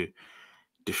able to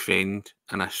defend.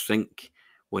 And I think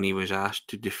when he was asked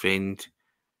to defend,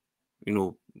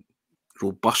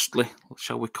 robustly,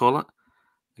 shall we call it,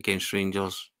 against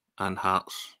Rangers and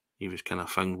Hearts, he was kind of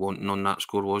found wanting on that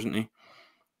score, wasn't he?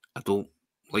 I don't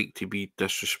like to be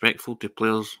disrespectful to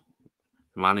players.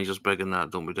 The manager's big in that,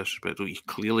 don't be disrespectful. He's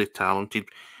clearly talented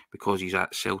because he's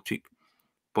at Celtic.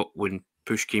 But when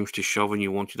push came to shove and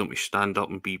you wanted him to stand up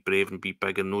and be brave and be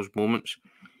big in those moments,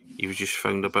 he was just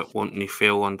found a bit wanting. He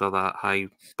fell under that high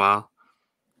bar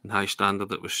and high standard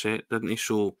that was set, didn't he?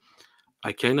 So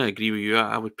I kind of agree with you.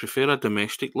 I would prefer a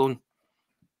domestic loan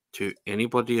to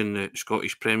anybody in the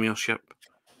Scottish Premiership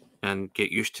and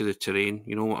get used to the terrain.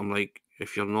 You know what I'm like?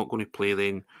 If you're not going to play,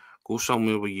 then go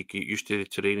somewhere where you get used to the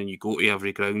terrain and you go to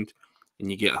every ground and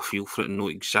you get a feel for it and know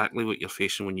exactly what you're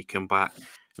facing when you come back.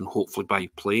 And hopefully by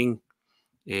playing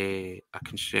a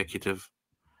consecutive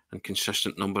and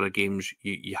consistent number of games,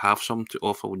 you have some to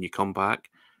offer when you come back.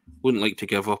 Wouldn't like to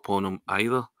give up on them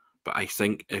either, but I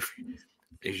think if,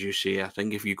 as you say,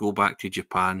 if you go back to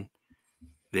Japan,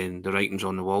 then the writing's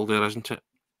on the wall there, isn't it,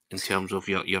 in terms of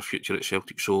your future at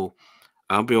Celtic. So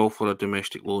I'll be all for a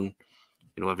domestic loan.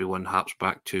 Everyone harps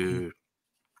back to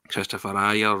Christopher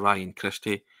Ayer, Ryan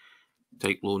Christie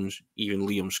type loans, even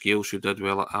Liam Scales, who did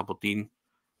well at Aberdeen.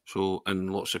 So,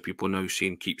 and lots of people now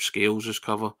saying keep Scales as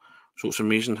cover. So it's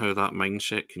amazing how that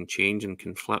mindset can change and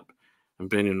can flip. And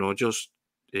Brendan Rodgers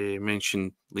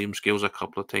mentioned Liam Scales a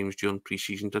couple of times during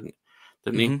pre-season, didn't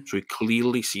he? So he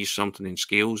clearly sees something in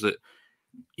Scales that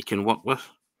he can work with.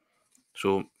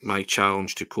 So my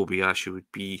challenge to Kobayashi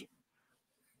would be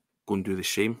go and do the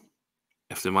same.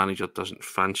 If the manager doesn't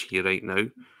fancy you right now,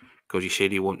 because he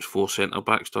said he wants 4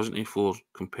 centre-backs, doesn't he? 4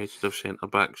 competitive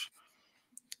centre-backs.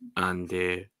 And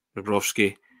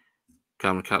Bobrovsky,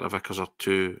 Cameron Carter-Vickers are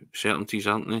 2 certainties,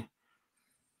 aren't they?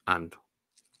 And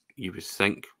you would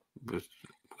think with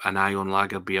an eye on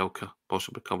Lager Bielka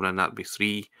possibly coming in, that'd be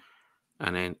 3,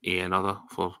 and then another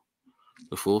for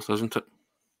the 4th, isn't it?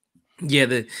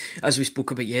 Yeah, as we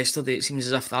spoke about yesterday, it seems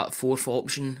as if that 4th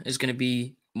option is going to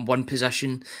be one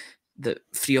position that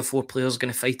 3 or 4 players are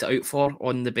going to fight it out for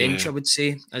on the bench, I would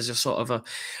say, as a sort of a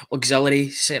auxiliary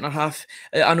centre-half.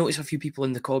 I noticed a few people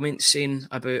in the comments saying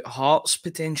about Hearts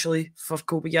potentially for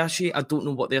Kobayashi. I don't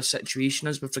know what their situation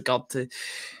is with regard to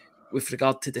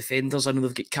defenders. I know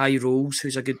they've got Kai Rolls,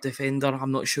 who's a good defender.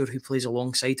 I'm not sure who plays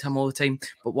alongside him all the time.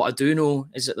 But what I do know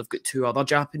is that they've got 2 other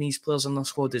Japanese players in their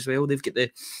squad as well. They've got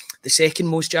the second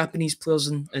most Japanese players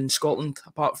in Scotland,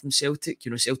 apart from Celtic.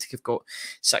 Celtic have got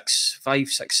 6'5",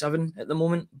 6'7" at the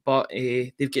moment. But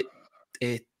they've got,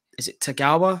 is it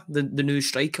Tagawa, the new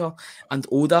striker, and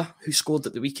Oda, who scored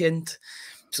at the weekend.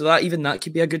 So that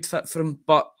could be a good fit for him.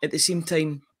 But at the same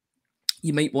time,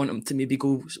 you might want him to maybe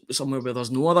go somewhere where there's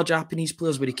no other Japanese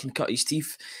players, where he can cut his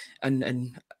teeth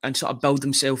and sort of build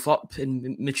himself up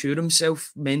and mature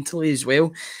himself mentally as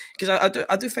well. Because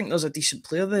I do think there's a decent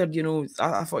player there.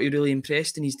 I thought he really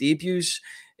impressed in his debuts.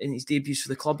 In his debuts for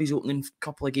the club, his opening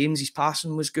couple of games, his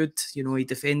passing was good. He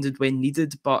defended when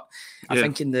needed. But I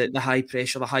think in the high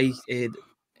pressure,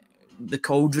 the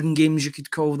cauldron games, you could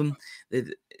call them,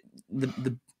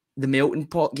 the melting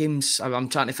pot games. I'm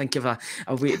trying to think of a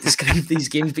way to describe these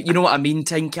games, but you know what I mean.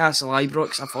 Tynecastle,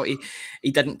 Ibrox. I thought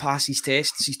he didn't pass his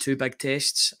tests, his 2 big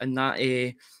tests, and that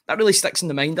really sticks in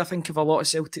the mind, I think, of a lot of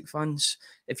Celtic fans.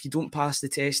 If you don't pass the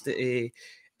test at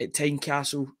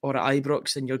Tynecastle or at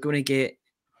Ibrox, then you're going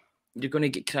to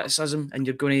get criticism, and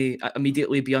you're going to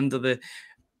immediately be under the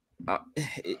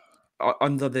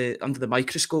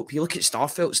microscope. You look at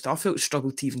Starfelt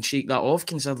struggled to even shake that off,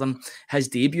 considering his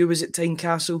debut was at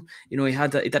Tynecastle. He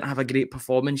didn't have a great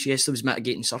performance. Yes, there was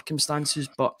mitigating circumstances,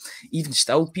 but even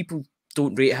still, people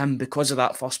don't rate him because of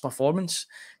that first performance.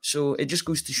 So it just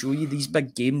goes to show you, these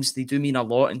big games, they do mean a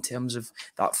lot in terms of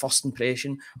that first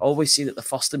impression. I always say that the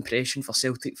first impression for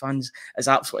Celtic fans is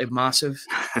absolutely massive.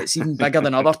 It's even bigger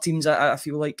than other teams. I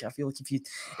feel like if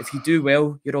you do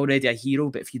well, you're already a hero,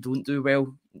 but if you don't do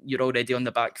well, you're already on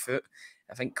the back foot.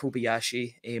 I think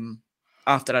Kobayashi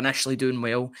after initially doing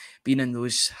well, being in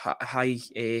those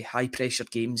high pressure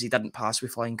games, he didn't pass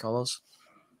with flying colours.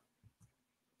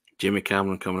 Jamie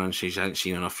Cameron coming in says he hadn't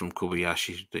seen enough from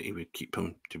Kobayashi that he would keep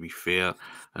him, to be fair.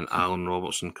 And Alan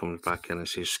Robertson comes back in and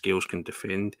says Scales can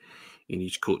defend. He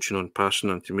needs coaching on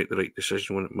passing and to make the right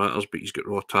decision when it matters, but he's got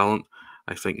raw talent.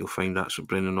 I think you'll find that's what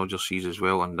Brendan Rodgers sees as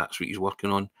well, and that's what he's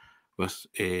working on with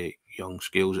young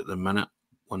Scales at the minute,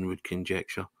 one would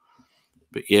conjecture.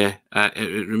 But yeah,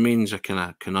 it remains a kind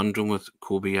of conundrum with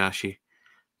Kobayashi,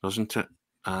 doesn't it?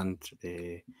 And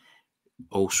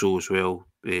also as well,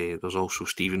 there's also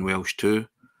Stephen Welsh too,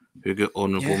 who got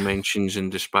honourable mentions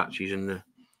and dispatches in the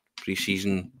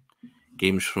pre-season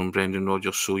games from Brendan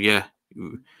Rodgers. So yeah,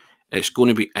 it's going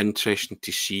to be interesting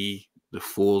to see the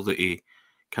four that he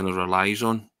kind of relies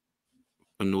on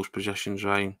in those positions,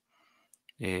 Ryan,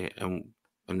 and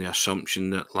the assumption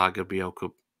that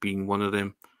Lagerbielke being one of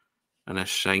them and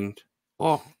is signed,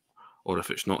 or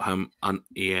if it's not him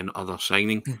and other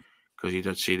signing, because he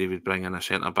did say they would bring in a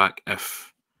centre back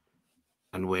if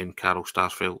and when Carl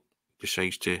Starfelt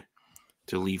decides to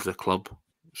leave the club.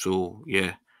 So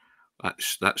yeah,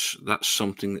 that's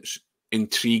something that's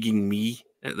intriguing me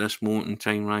at this moment in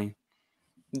time, Ryan.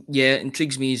 Yeah, it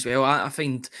intrigues me as well.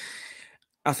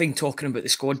 I find talking about the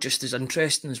squad just as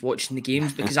interesting as watching the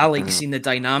games, because I like seeing the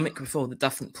dynamic with all the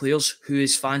different players, who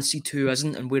is fancied, who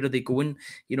isn't, and where are they going.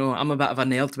 You know, I'm a bit of a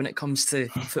nerd when it comes to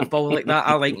football like that.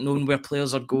 I like knowing where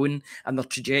players are going and their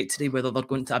trajectory, whether they're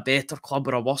going to a better club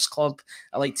or a worse club.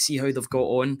 I like to see how they've got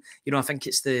on. You know, I think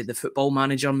it's the football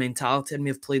manager mentality in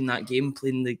me of playing that game,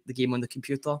 playing the game on the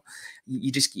computer.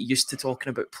 You just get used to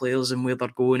talking about players and where they're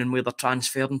going and where they're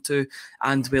transferring to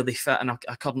and where they fit in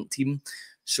a current team.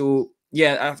 So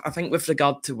yeah, I think with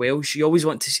regard to Welsh, you always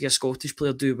want to see a Scottish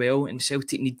player do well, and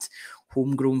Celtic need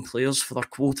homegrown players for their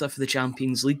quota for the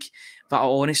Champions League. But I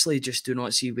honestly just do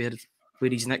not see where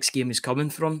his next game is coming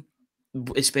from,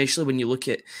 especially when you look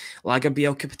at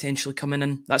Lagerbielke potentially coming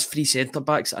in. That's 3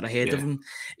 centre-backs that are ahead of him.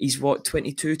 He's,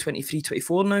 22, 23,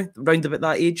 24 now, round about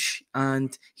that age,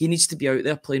 and he needs to be out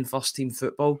there playing first-team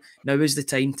football. Now is the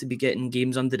time to be getting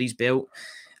games under his belt.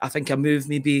 I think a move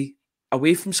maybe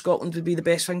away from Scotland would be the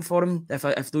best thing for him.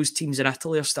 If those teams in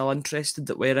Italy are still interested,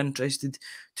 that were interested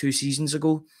 2 seasons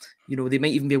ago, you know, they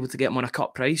might even be able to get him on a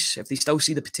cut price. If they still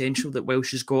see the potential that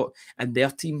Welsh has got in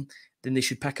their team, then they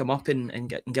should pick him up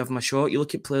and give him a shot. You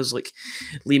look at players like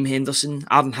Liam Henderson,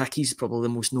 Aaron Hickey's probably the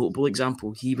most notable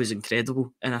example. He was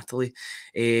incredible in Italy.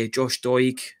 Josh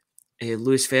Doig,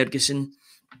 Lewis Ferguson.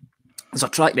 There's a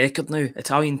track record now.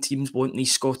 Italian teams want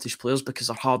these Scottish players because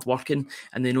they're hard working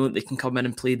and they know that they can come in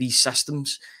and play these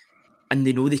systems, and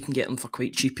they know they can get them for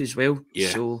quite cheap as well. Yeah.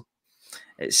 So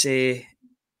it's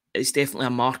definitely a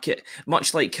market,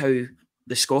 much like how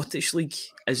the Scottish League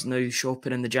is now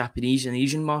shopping in the Japanese and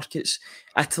Asian markets.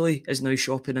 Italy is now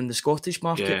shopping in the Scottish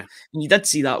market. Yeah. And you did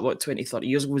see that, 20, 30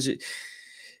 years ago? Was it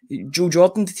Joe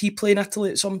Jordan? Did he play in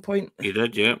Italy at some point? He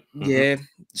did, yeah. Yeah,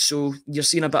 so you're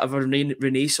seeing a bit of a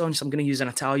renaissance. I'm going to use an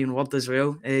Italian word as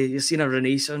well. You're seeing a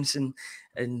renaissance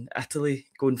in Italy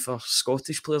going for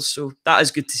Scottish players. So that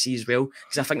is good to see as well,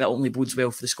 because I think that only bodes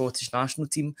well for the Scottish national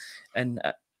team in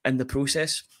the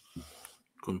process.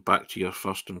 Going back to your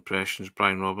first impressions,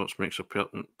 Brian Roberts makes a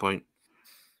pertinent point.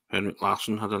 Henrik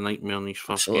Larsson had a nightmare in his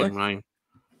first game, Ryan.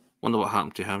 Wonder what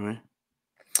happened to him, eh?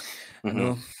 I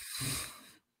know.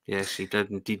 Yes, he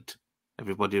did indeed.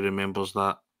 Everybody remembers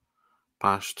that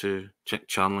pass to Chick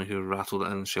Charnley, who rattled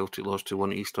it in. Celtic lost to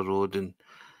 1 Easter Road, and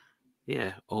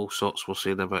yeah, all sorts were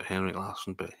said about Henrik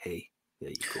Larsson, but hey, there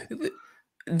you go.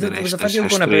 There was a video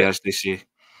going about, as they say.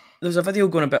 There was a video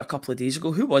going about a couple of days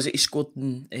ago. Who was it? He scored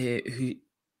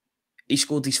he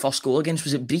scored his first goal against.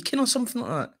 Was it Brecon or something like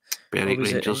that? Berwick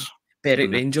Rangers.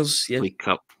 Berwick Rangers, yeah. League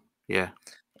Cup, yeah.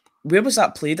 Where was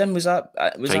that played in? Was that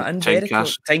in Berwick?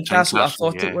 Tynecastle. I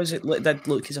thought it was. It did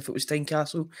look as if it was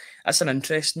Tynecastle. That's an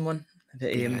interesting one.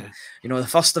 But, you know, the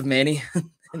first of many.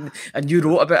 And you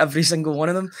wrote about every single one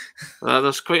of them.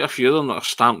 There's quite a few of them that are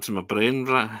stamped in my brain,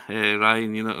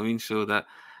 Ryan, you know what I mean? So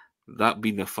that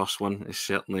being the first one is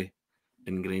certainly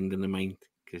ingrained in the mind,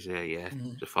 because,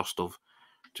 the first of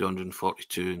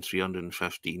 242 and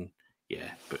 315,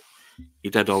 but he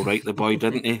did all right, the boy,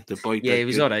 didn't he? The boy did, he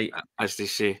was all right. As they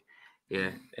say.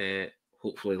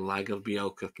 Hopefully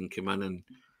Lagerbielke can come in and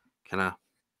kind of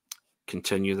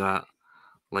continue that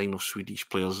line of Swedish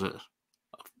players that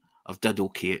have did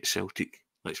okay at Celtic.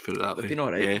 Let's put it that way. They've been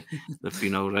all right. Yeah, they've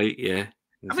been all right. Yeah,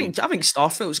 I think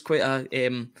Starfelt's quite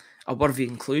a worthy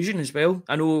inclusion as well.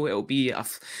 I know it'll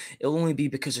only be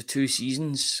because of 2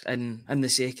 seasons, and in the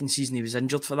second season he was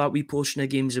injured for that wee portion of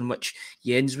games in which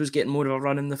Jens was getting more of a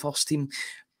run in the first team.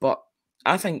 But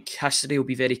I think history will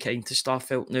be very kind to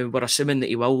Starfelt. Now, we're assuming that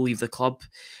he will leave the club.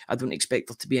 I don't expect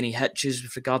there to be any hitches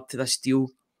with regard to this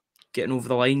deal getting over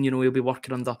the line. You know, he'll be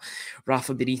working under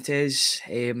Rafa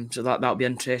Benitez, so that'll be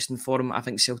interesting for him. I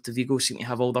think Celta Vigo seem to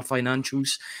have all their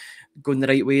financials going the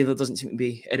right way. There doesn't seem to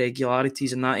be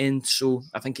irregularities in that end, so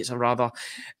I think it's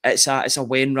a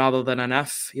when rather than an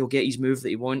if. He'll get his move that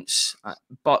he wants,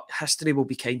 but history will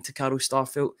be kind to Carl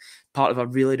Starfelt, part of a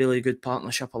really, really good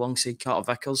partnership alongside Carter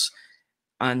Vickers.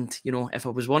 And you know, if I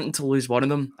was wanting to lose one of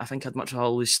them, I think I'd much rather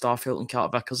lose Starfelt and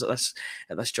Carter Vickers at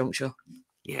this juncture.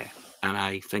 Yeah, and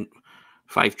I think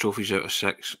 5 trophies out of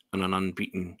 6 and an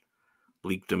unbeaten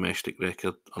league domestic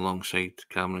record alongside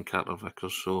Cameron Carter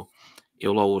Vickers. So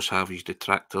he'll always have his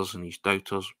detractors and his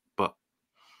doubters, but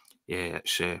yeah,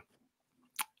 it's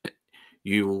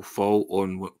you will fall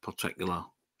on what particular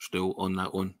stool on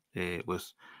that one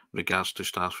with regards to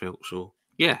Starfelt. So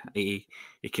yeah, he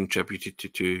contributed to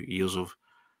 2 years of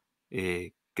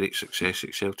great success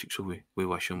at Celtic, so we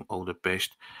wish him all the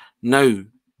best. Now,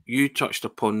 you touched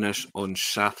upon this on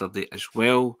Saturday as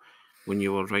well when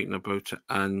you were writing about it,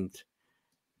 and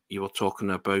you were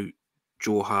talking about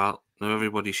Joe Hart. Now,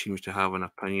 everybody seems to have an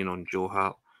opinion on Joe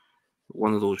Hart.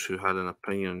 One of those who had an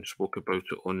opinion and spoke about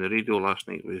it on the radio last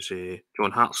night was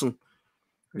John Hartson,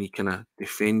 and he kind of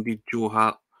defended Joe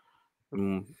Hart.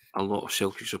 And a lot of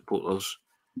Celtic supporters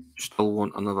still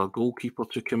want another goalkeeper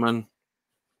to come in.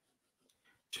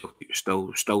 Celtic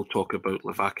still talk about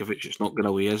Livakovic. It's not going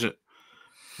away, is it,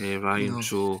 Ryan? No.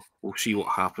 So we'll see what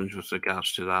happens with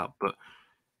regards to that. But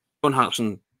John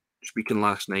Hartson, speaking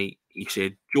last night, he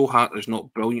said Joe Hart is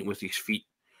not brilliant with his feet.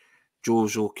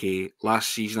 Joe's okay. Last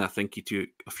season, I think he took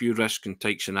a few risks in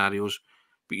tight scenarios,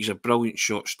 but he's a brilliant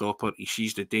shot stopper. He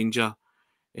sees the danger.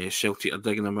 Celtic are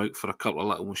digging him out for a couple of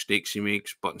little mistakes he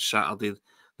makes, but on Saturday,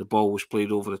 the ball was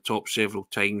played over the top several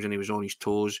times and he was on his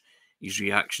toes. His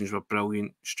reactions were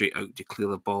brilliant, straight out to clear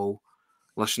the ball.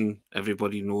 Listen,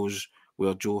 everybody knows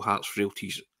where Joe Hart's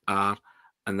frailties are,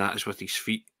 and that is with his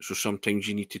feet. So sometimes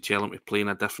you need to tell him to play in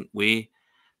a different way.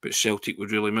 But Celtic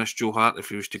would really miss Joe Hart if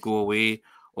he was to go away,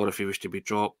 or if he was to be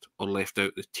dropped or left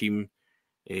out the team.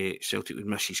 Celtic would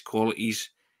miss his qualities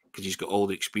because he's got all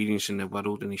the experience in the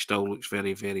world and he still looks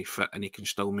very, very fit and he can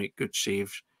still make good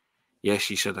saves. Yes,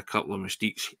 he's had a couple of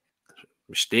mistakes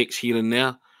here and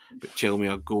there, but tell me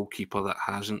a goalkeeper that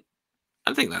hasn't.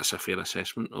 I think that's a fair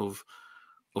assessment of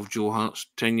Joe Hart's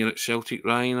tenure at Celtic,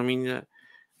 Ryan. I mean,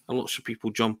 lots of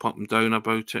people jump up and down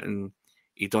about it, and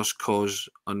he does cause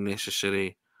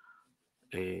unnecessary,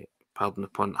 pardon the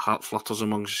pun, heart flutters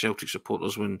amongst Celtic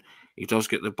supporters when he does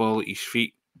get the ball at his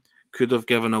feet. Could have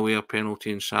given away a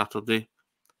penalty on Saturday.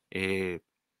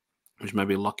 Was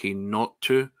maybe lucky not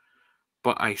to.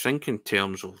 But I think in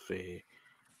terms of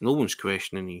no one's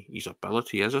questioning his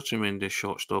ability. He is a tremendous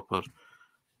shot stopper.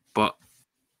 But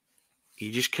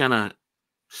you just kind of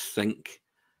think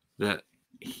that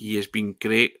he has been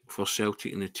great for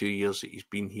Celtic in the 2 years that he's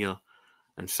been here,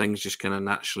 and things just kind of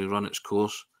naturally run its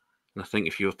course. And I think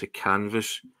if you were to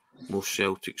canvass most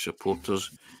Celtic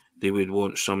supporters, they would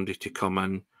want somebody to come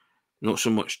in, not so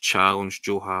much challenge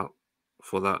Joe Hart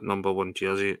for that number 1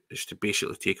 jersey, is to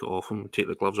basically take it off him, take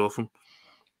the gloves off him.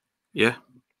 Yeah.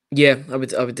 Yeah, I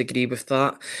would agree with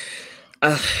that.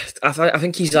 I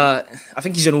think he's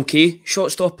an okay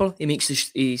shot stopper.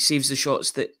 He saves the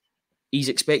shots that he's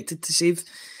expected to save,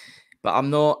 but I'm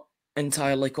not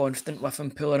entirely confident with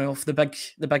him pulling off the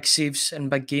big saves in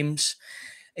big games.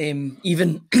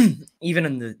 Even even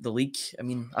in the league, I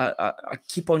mean, I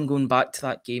keep on going back to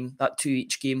that game, that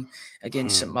 2-2 game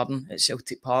against St Mirren at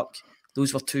Celtic Park.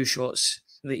 Those were 2 shots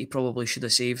that he probably should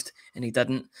have saved, and he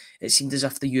didn't. It seemed as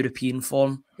if the European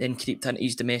form then creeped into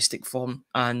his domestic form,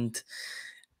 and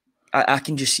I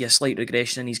can just see a slight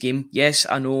regression in his game. Yes,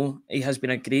 I know he has been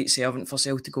a great servant for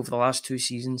Celtic over the last 2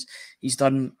 seasons. He's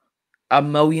done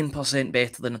 1,000,000%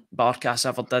 better than Barkas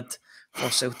ever did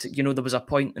for Celtic. You know, there was a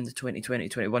point in the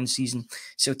 2020-21 season,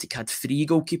 Celtic had 3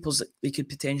 goalkeepers that they could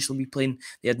potentially be playing.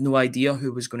 They had no idea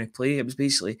who was going to play. It was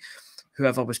basically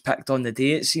whoever was picked on the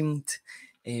day, it seemed.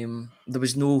 There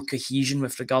was no cohesion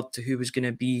with regard to who was going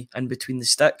to be in between the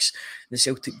sticks, the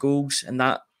Celtic goals, and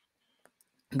that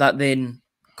then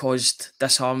caused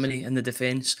disharmony in the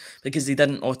defence because they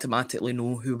didn't automatically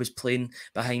know who was playing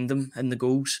behind them in the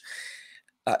goals.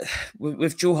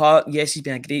 With Joe Hart, yes, he's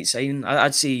been a great signing.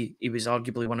 I'd say he was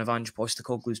arguably one of Ange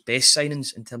Postecoglou's best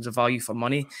signings in terms of value for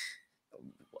money.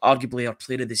 Arguably our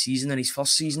player of the season in his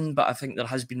first season, but I think there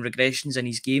has been regressions in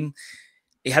his game.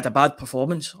 He had a bad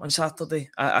performance on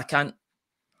Saturday. I can't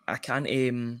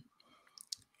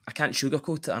can't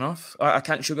sugarcoat it enough. I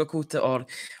can't sugarcoat it or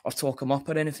talk him up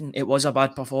or anything. It was a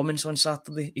bad performance on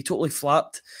Saturday. He totally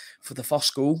flapped for the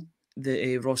first goal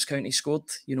that Ross County scored.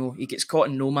 You know, he gets caught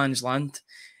in no man's land.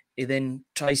 He then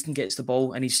tries and gets the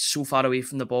ball, and he's so far away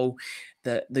from the ball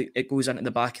that it goes into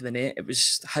the back of the net. It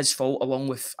was his fault, along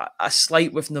with a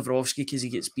slight with Nawrocki, because he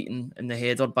gets beaten in the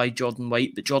header by Jordan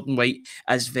White. But Jordan White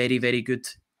is very, very good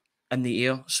in the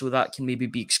air, so that can maybe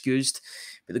be excused.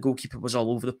 But the goalkeeper was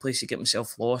all over the place. He got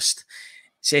himself lost.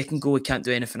 Second goal, he can't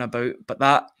do anything about. But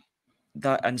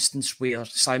that instance where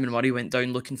Simon Murray went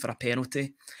down looking for a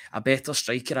penalty, a better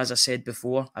striker, as I said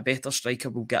before, a better striker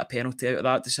will get a penalty out of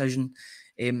that decision,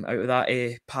 out of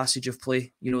that passage of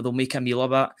play. You know, they'll make a meal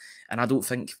of that, and I don't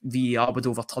think VAR would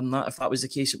overturn that if that was the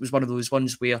case. It was one of those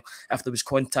ones where if there was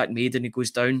contact made and he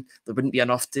goes down, there wouldn't be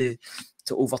enough to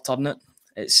overturn it.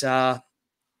 It's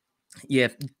yeah,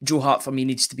 Joe Hart for me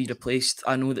needs to be replaced.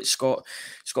 I know that Scott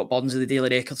Burns of the Daily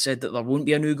Record said that there won't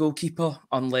be a new goalkeeper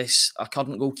unless a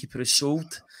current goalkeeper is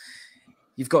sold.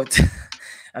 You've got,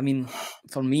 I mean,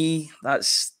 for me,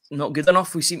 that's not good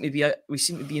enough. We seem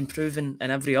to be improving in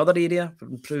every other area. We're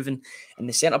improving in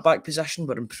the centre back position.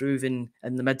 We're improving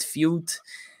in the midfield,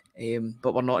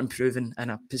 but we're not improving in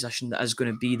a position that is going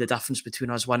to be the difference between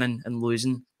us winning and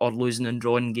losing, or losing and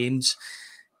drawing games,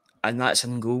 and that's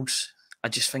in goals. I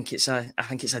just think it's a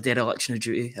dereliction of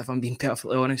duty, if I'm being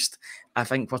perfectly honest. I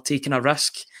think we're taking a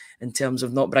risk in terms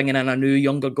of not bringing in a new,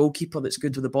 younger goalkeeper that's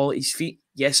good with the ball at his feet.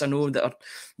 Yes, I know that our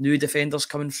new defenders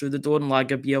coming through the door, and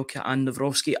Lager, Bielka and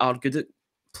Nawrocki are good at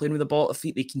playing with the ball at their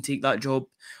feet. They can take that job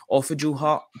off of Joe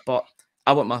Hart, but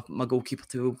I want my goalkeeper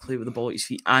to play with the ball at his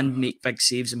feet and make big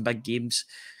saves in big games.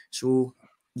 So,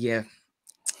 yeah,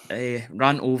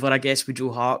 rant over, I guess, with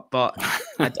Joe Hart, but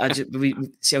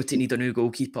Celtic need a new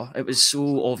goalkeeper. It was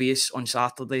so obvious on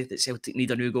Saturday that Celtic need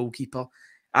a new goalkeeper.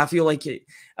 I feel like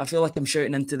I'm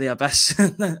shouting into the abyss.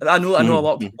 I know a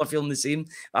lot of people are feeling the same.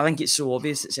 I think it's so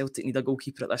obvious that Celtic need a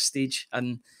goalkeeper at this stage,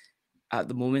 and at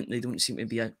the moment they don't seem to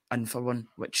be in for one,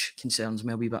 which concerns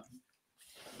me a wee bit.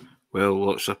 Well,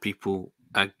 lots of people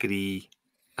agree,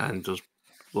 and there's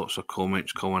lots of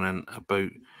comments coming in about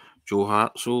Joe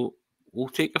Hart, so we'll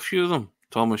take a few of them.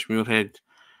 Thomas Muirhead,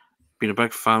 been a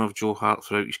big fan of Joe Hart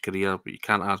throughout his career, but you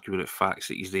can't argue with the facts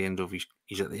that he's at the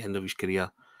end of his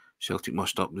career. Celtic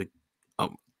must upgrade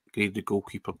the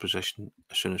goalkeeper position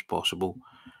as soon as possible.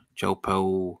 Jill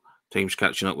Pill, time's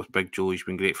catching up with Big Joe. He's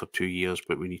been great for 2 years,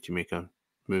 but we need to make a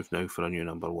move now for a new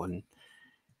number one.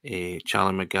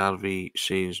 Charlie McGarvey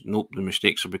says, nope, the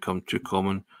mistakes have become too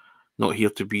common. Not here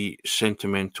to be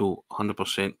sentimental,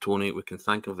 100% Tony. We can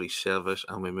thank him for his service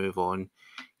and we move on.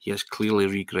 He has clearly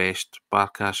regressed.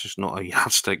 Barkas is not a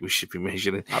yardstick we should be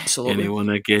measuring anyone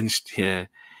against. Yeah.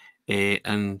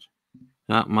 And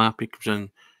that Mappy comes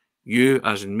in. You,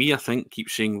 as in me, I think, keep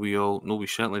saying we all. No, we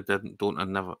certainly didn't, don't,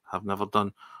 and have never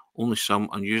done. Only some,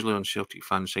 unusually on Celtic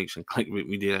fan sites and clickbait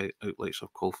media outlets,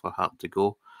 have called for Hart to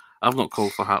go. I've not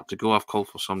called for Hart to go. I've called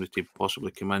for somebody to possibly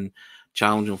come in,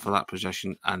 challenge him for that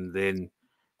position, and then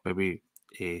maybe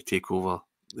take over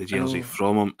the jersey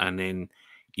from him, and then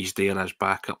he's there as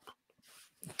backup.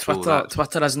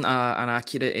 Twitter isn't an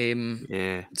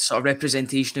accurate sort of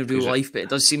representation of real life, but it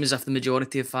does seem as if the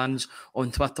majority of fans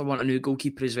on Twitter want a new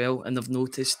goalkeeper as well, and they've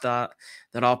noticed that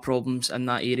there are problems in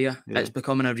that area. Yeah. It's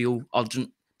becoming a real urgent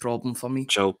problem for me.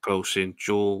 Jill Pearl saying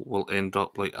Joe will end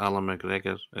up like Alan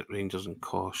McGregor at Rangers and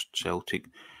cost Celtic.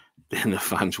 Then the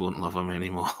fans won't love him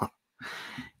anymore.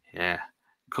 Yeah.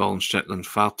 Colin Strickland,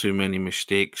 far too many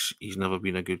mistakes. He's never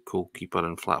been a good goalkeeper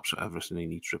and flaps at everything he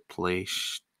needs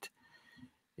replaced.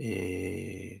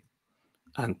 And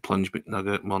Plunge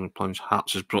McNugget, Morning Plunge,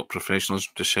 Hearts has brought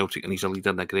professionalism to Celtic and he's a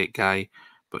leader and a great guy,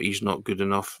 but he's not good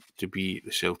enough to be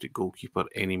the Celtic goalkeeper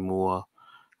anymore.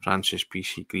 Francis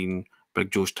PC Green,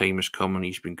 Big Joe's time is coming.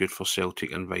 He's been good for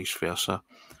Celtic and vice versa.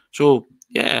 So,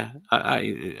 yeah,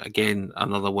 I again,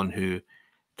 another one who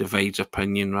divides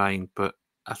opinion, Ryan, but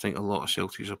I think a lot of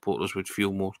Celtic supporters would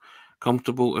feel more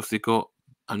comfortable if they got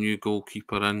a new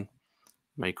goalkeeper in.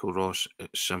 Michael Ross,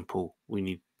 it's simple.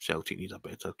 Celtic need a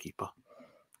better keeper.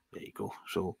 There you go.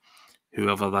 So,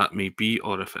 whoever that may be,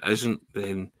 or if it isn't,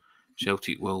 then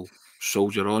Celtic will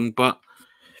soldier on. But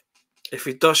if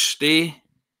he does stay,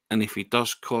 and if he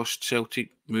does cost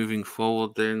Celtic moving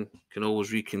forward, then you can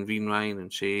always reconvene, Ryan,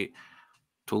 and say,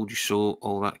 told you so,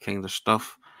 all that kind of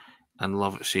stuff. And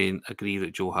love it saying, agree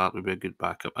that Joe Hart would be a good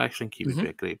backup. I think he would be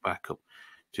a great backup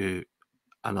to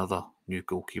another new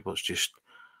goalkeeper. It's just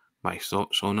my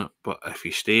thoughts on it. But if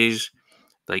he stays,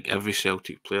 like every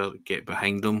Celtic player, get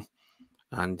behind him.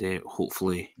 And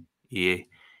hopefully he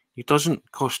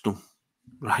doesn't cost them,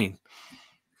 Ryan,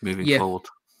 moving forward.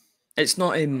 It's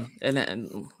not,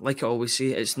 and like I always say,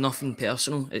 it's nothing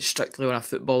personal. It's strictly on a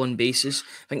footballing basis.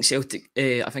 I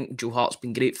think Joe Hart's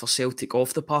been great for Celtic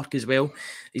off the park as well.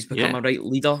 He's become Yeah, a right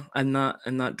leader in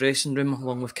that dressing room,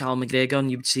 along with Cal McGregor,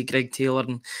 and you would say Greg Taylor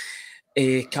and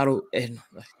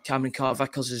Cameron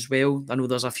Carter-Vickers as well. I know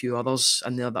there's a few others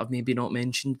in there that I've maybe not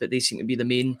mentioned, but they seem to be the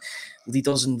main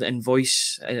leaders and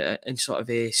voice and sort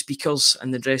of speakers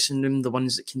in the dressing room, the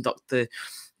ones that conduct the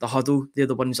huddle. They're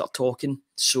the ones that are talking.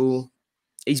 So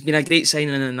he's been a great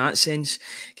signing in that sense.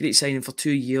 Great signing for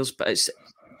 2 years, but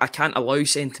I can't allow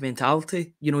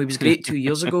sentimentality. You know, he was great 2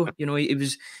 years ago. You know,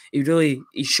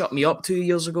 he shut me up 2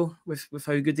 years ago with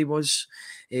how good he was.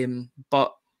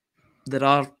 But there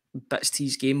are bits to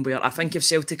his game where I think if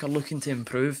Celtic are looking to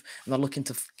improve and they're looking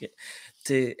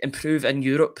to improve in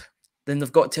Europe, then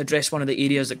they've got to address one of the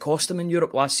areas that cost them in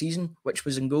Europe last season, which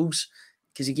was in goals,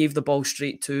 because he gave the ball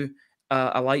straight to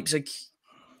a Leipzig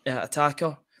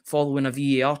attacker following a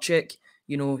VAR check.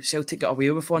 You know, Celtic got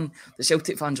away with one. The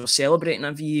Celtic fans were celebrating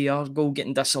a VAR goal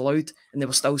getting disallowed, and they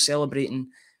were still celebrating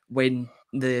when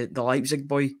the Leipzig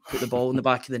boy put the ball in the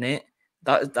back of the net.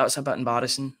 That's a bit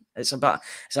embarrassing. It's a bit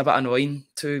annoying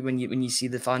too when you see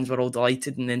the fans were all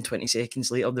delighted, and then 20 seconds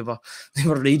later they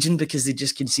were raging because they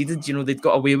just conceded. You know, they'd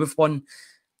got away with one,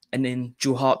 and then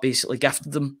Joe Hart basically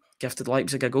gifted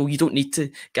Leipzig a goal. You don't need to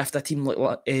gift a team like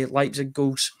Leipzig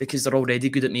goals because they're already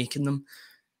good at making them.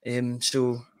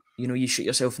 So you know, you shoot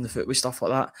yourself in the foot with stuff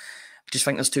like that. I just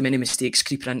think there's too many mistakes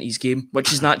creeping into his game,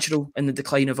 which is natural in the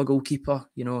decline of a goalkeeper.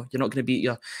 You know, you're not going to be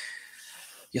at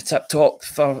your tip top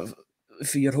for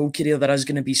your whole career. There is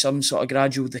going to be some sort of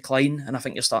gradual decline, and I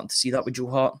think you're starting to see that with Joe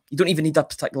Hart. You don't even need a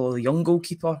particularly young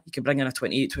goalkeeper. You can bring in a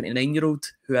 28, 29-year-old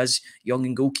who is young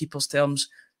in goalkeepers' terms,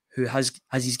 who has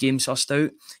his game sussed out.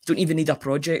 You don't even need a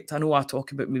project. I know I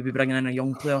talk about maybe bringing in a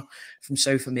young player from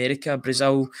South America,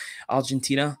 Brazil,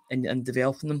 Argentina, and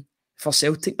developing them. For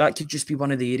Celtic, that could just be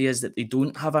one of the areas that they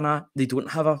don't have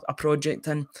a project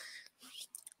in.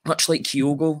 Much like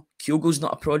Kyogo. Kyogo's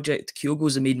not a project.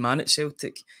 Kyogo's the main man at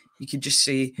Celtic. You could just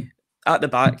say at the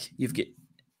back you've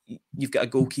got a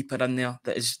goalkeeper in there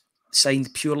that is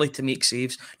signed purely to make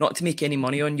saves, not to make any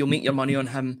money on. You'll make your money on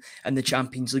him in the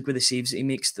Champions League with the saves that he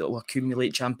makes that will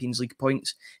accumulate Champions League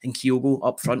points. And Kyogo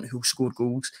up front who'll score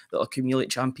goals that will accumulate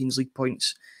Champions League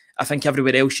points. I think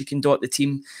everywhere else you can dot the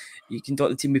team. You can dot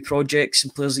the team with projects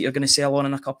and players that you're going to sell on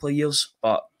in a couple of years.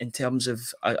 But in terms of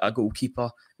a goalkeeper,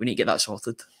 we need to get that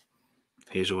sorted.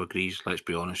 Hazel agrees. Let's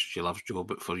be honest, she loves Joe,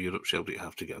 but for Europe, Celtic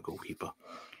have to get a goalkeeper.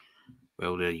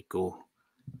 Well, there you go.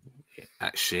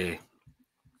 It's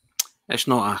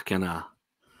not a kind of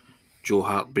Joe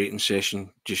Hart baiting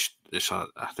session.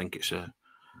 I think it's a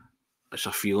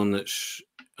feeling that's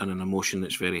and an emotion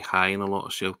that's very high in a lot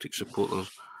of Celtic supporters.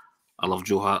 I love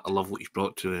Joe Hart. I love what he's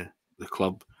brought to the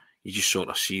club. You just sort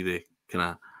of see the kind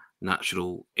of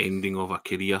natural ending of a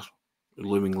career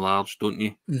looming large, don't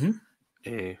you? Mm-hmm.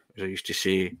 As I used to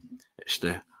say, it's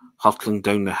the hurtling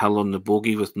down the hill on the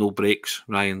bogey with no brakes,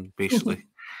 Ryan, basically.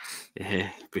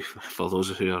 For those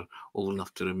who are old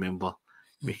enough to remember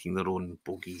making their own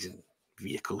bogies and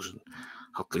vehicles and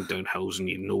hurtling down hills, and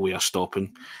you know where you're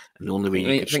stopping, and the only way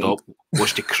you could stop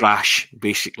was to crash,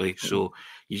 basically. So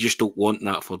you just don't want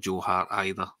that for Joe Hart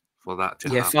either, for that to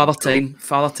happen.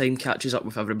 Father time catches up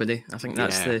with everybody. I think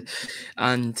that's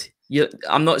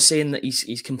I'm not saying that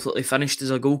he's completely finished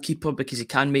as a goalkeeper, because he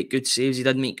can make good saves. He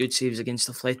did make good saves against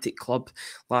Athletic Club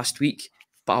last week,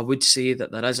 but I would say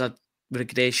that there is a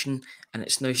regression, and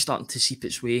it's now starting to seep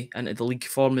its way into the league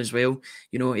form as well.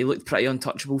 You know, he looked pretty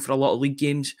untouchable for a lot of league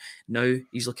games. Now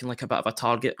he's looking like a bit of a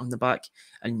target on the back,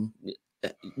 and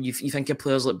you think of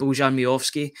players like Bojan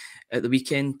Miovski at the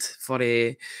weekend for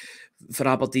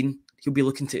Aberdeen. He'll be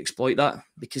looking to exploit that,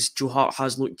 because Joe Hart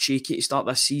has looked shaky to start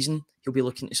this season. He'll be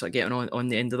looking to start getting on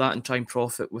the end of that and try and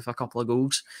profit with a couple of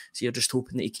goals. So you're just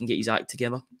hoping that he can get his act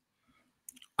together.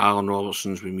 Alan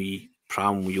Robertson's with me.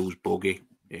 Pram wheels bogey.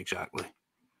 Exactly.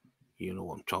 You know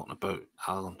what I'm talking about,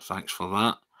 Alan. Thanks for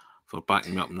that, for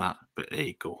backing me up on that. But there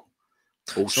you go.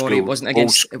 It wasn't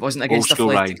against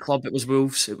Athletic Club. It was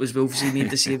Wolves. It was Wolves he made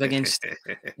the save against.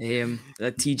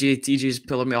 TJ's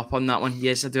pulling me up on that one.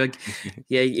 Yes, I do.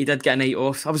 Yeah, he did get a night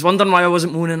off. I was wondering why I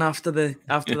wasn't moaning after the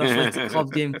Athletic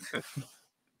Club game.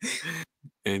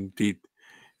 Indeed,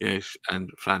 yes.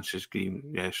 And Francis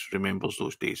Green, yes, remembers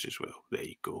those days as well. There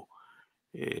you go.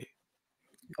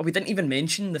 We didn't even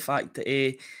mention the fact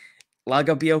that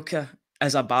Lagerbielke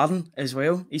is a Baron as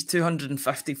well. He's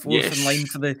 254th in line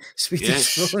for the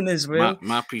Swedish throne as well.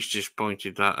 Mappy's just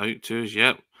pointed that out to us.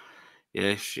 Yep.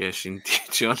 Yes, indeed.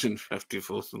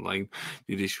 254th in line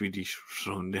to the Swedish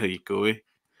throne. There you go.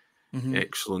 Mm-hmm.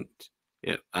 Excellent.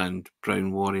 Yeah, and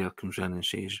Brown Warrior comes in and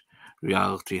says,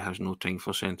 reality has no time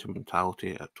for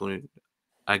sentimentality. I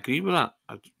agree with that.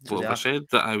 What have I said?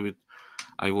 That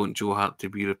I want Joe Hart to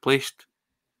be replaced.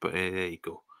 But there you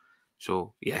go.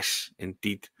 So, yes,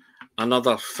 indeed.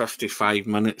 Another 55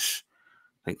 minutes.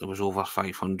 I think there was over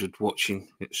 500 watching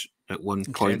at one point.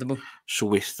 Incredible. So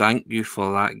we thank you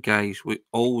for that, guys. We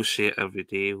always say it every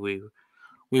day. We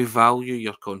value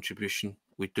your contribution.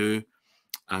 We do.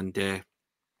 And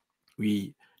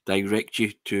we direct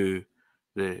you to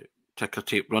the ticker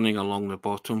tape running along the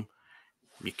bottom.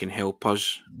 You can help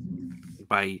us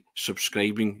by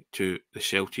subscribing to the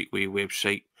Celtic Way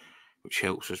website, which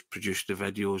helps us produce the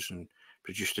videos and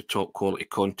produce the top quality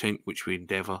content, which we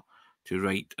endeavour to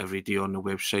write every day on the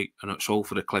website. And it's all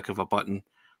for the click of a button.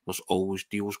 There's always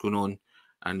deals going on.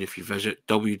 And if you visit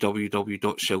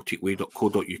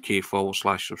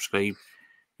www.celticway.co.uk/subscribe,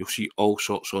 you'll see all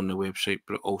sorts on the website,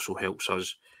 but it also helps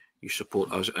us. You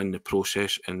support us in the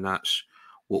process, and that's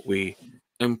what we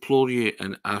implore you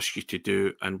and ask you to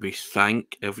do. And we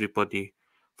thank everybody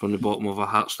from the bottom of our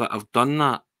hearts that have done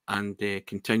that and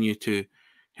continue to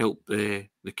help the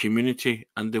community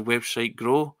and the website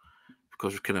grow,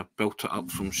 because we kind of built it up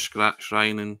from scratch,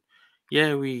 Ryan. And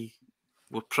yeah, we're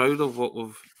proud of what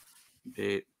we've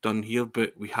done here,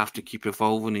 but we have to keep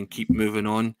evolving and keep moving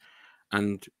on.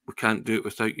 And we can't do it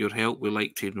without your help. We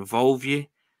like to involve you,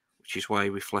 which is why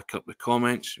we flick up the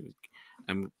comments,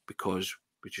 and because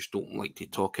we just don't like to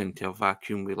talk into a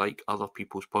vacuum. We like other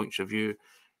people's points of view,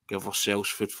 give ourselves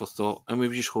food for thought, and we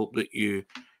just hope that you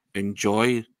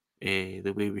enjoy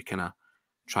the way we kind of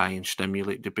try and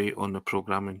stimulate debate on the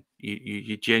programme. And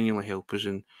you genuinely help us,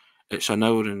 and it's an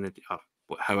hour and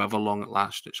however long it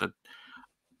lasts.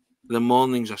 The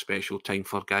morning's a special time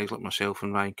for guys like myself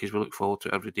and Ryan, because we look forward to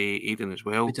it every day. Aidan as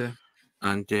well. We do.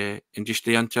 And just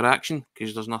the interaction,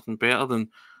 because there's nothing better than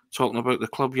talking about the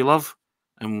club you love.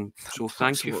 And so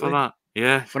thank you for that.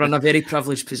 Yeah. We're in a very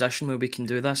privileged position where we can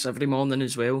do this every morning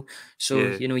as well. So,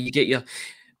 Yeah. you get your,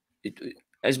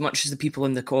 as much as the people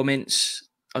in the comments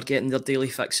are getting their daily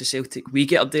fix of Celtic, we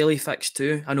get our daily fix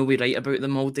too. I know we write about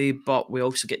them all day, but we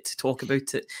also get to talk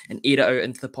about it and air it out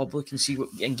into the public and see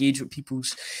engage what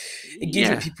people's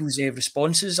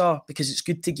responses are, because it's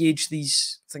good to gauge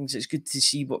these things. It's good to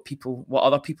see what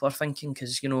other people are thinking,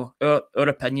 because our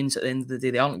opinions at the end of the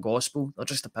day, they aren't gospel, they're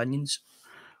just opinions.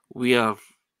 We are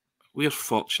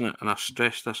fortunate, and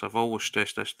I've always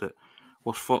stressed this, that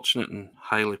we're fortunate and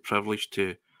highly privileged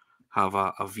to have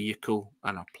a vehicle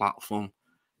and a platform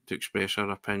to express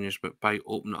our opinions. But by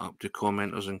opening it up to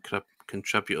commenters and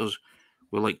contributors,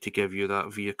 we like to give you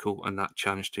that vehicle and that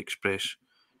chance to express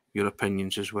your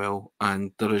opinions as well.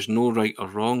 And there is no right or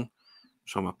wrong.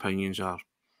 Some opinions are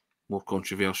more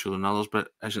controversial than others,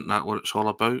 but isn't that what it's all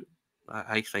about?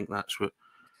 I think that's what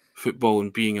football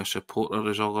and being a supporter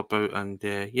is all about. And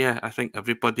I think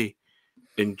everybody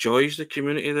enjoys the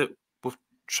community that we've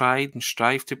tried and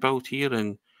strive to build here,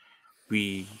 and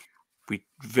we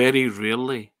very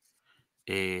rarely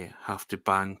have to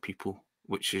ban people,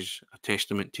 which is a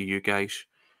testament to you guys,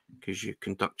 because you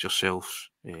conduct yourselves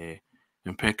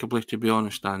impeccably, to be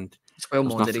honest. And it's well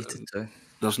moderated too.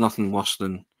 There's nothing worse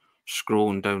than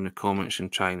scrolling down the comments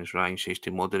and trying, as Ryan says,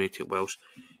 to moderate it whilst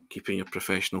keeping your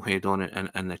professional head on it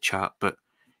in the chat. But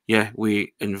yeah,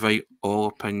 we invite all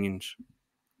opinions,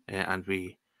 and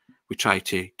we try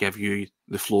to give you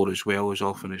the floor as well as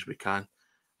often as we can,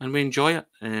 and we enjoy it.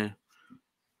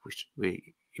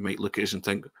 You might look at us and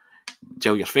think,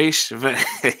 tell your face, but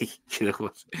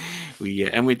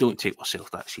we don't take ourselves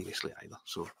that seriously either.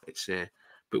 So it's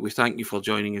but we thank you for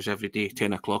joining us every day,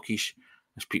 10 o'clockish,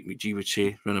 as Pete McGee would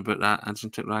say, run about that,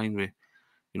 isn't it, Ryan?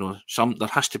 There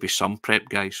has to be some prep,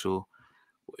 guys. So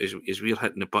as we're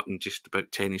hitting the button just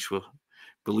about 10ish,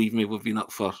 believe me, we've been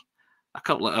up for a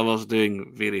couple of hours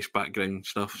doing various background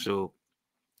stuff. So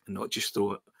not just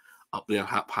throw it up there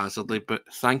haphazardly. But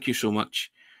thank you so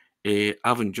much.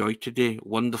 I've enjoyed today.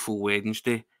 Wonderful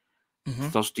Wednesday. Mm-hmm.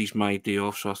 Thursday's my day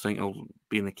off, so I think I'll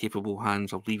be in the capable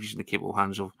hands. I'll leave you in the capable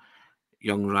hands of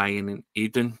young Ryan and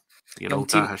Aidan. Your old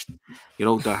dad has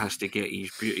to get his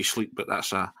beauty sleep, but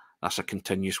that's a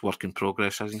continuous work in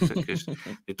progress, isn't it? Because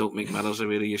they don't make mirrors the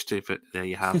way they used to. But there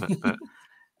you have it. But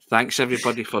thanks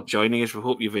everybody for joining us. We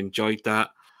hope you've enjoyed that.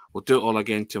 We'll do it all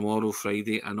again tomorrow,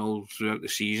 Friday, and all throughout the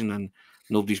season. And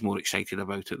nobody's more excited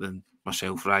about it than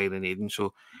myself, Ryan, and Aidan.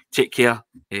 So take care.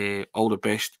 All the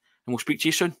best, and we'll speak to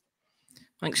you soon.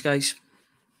 Thanks, guys.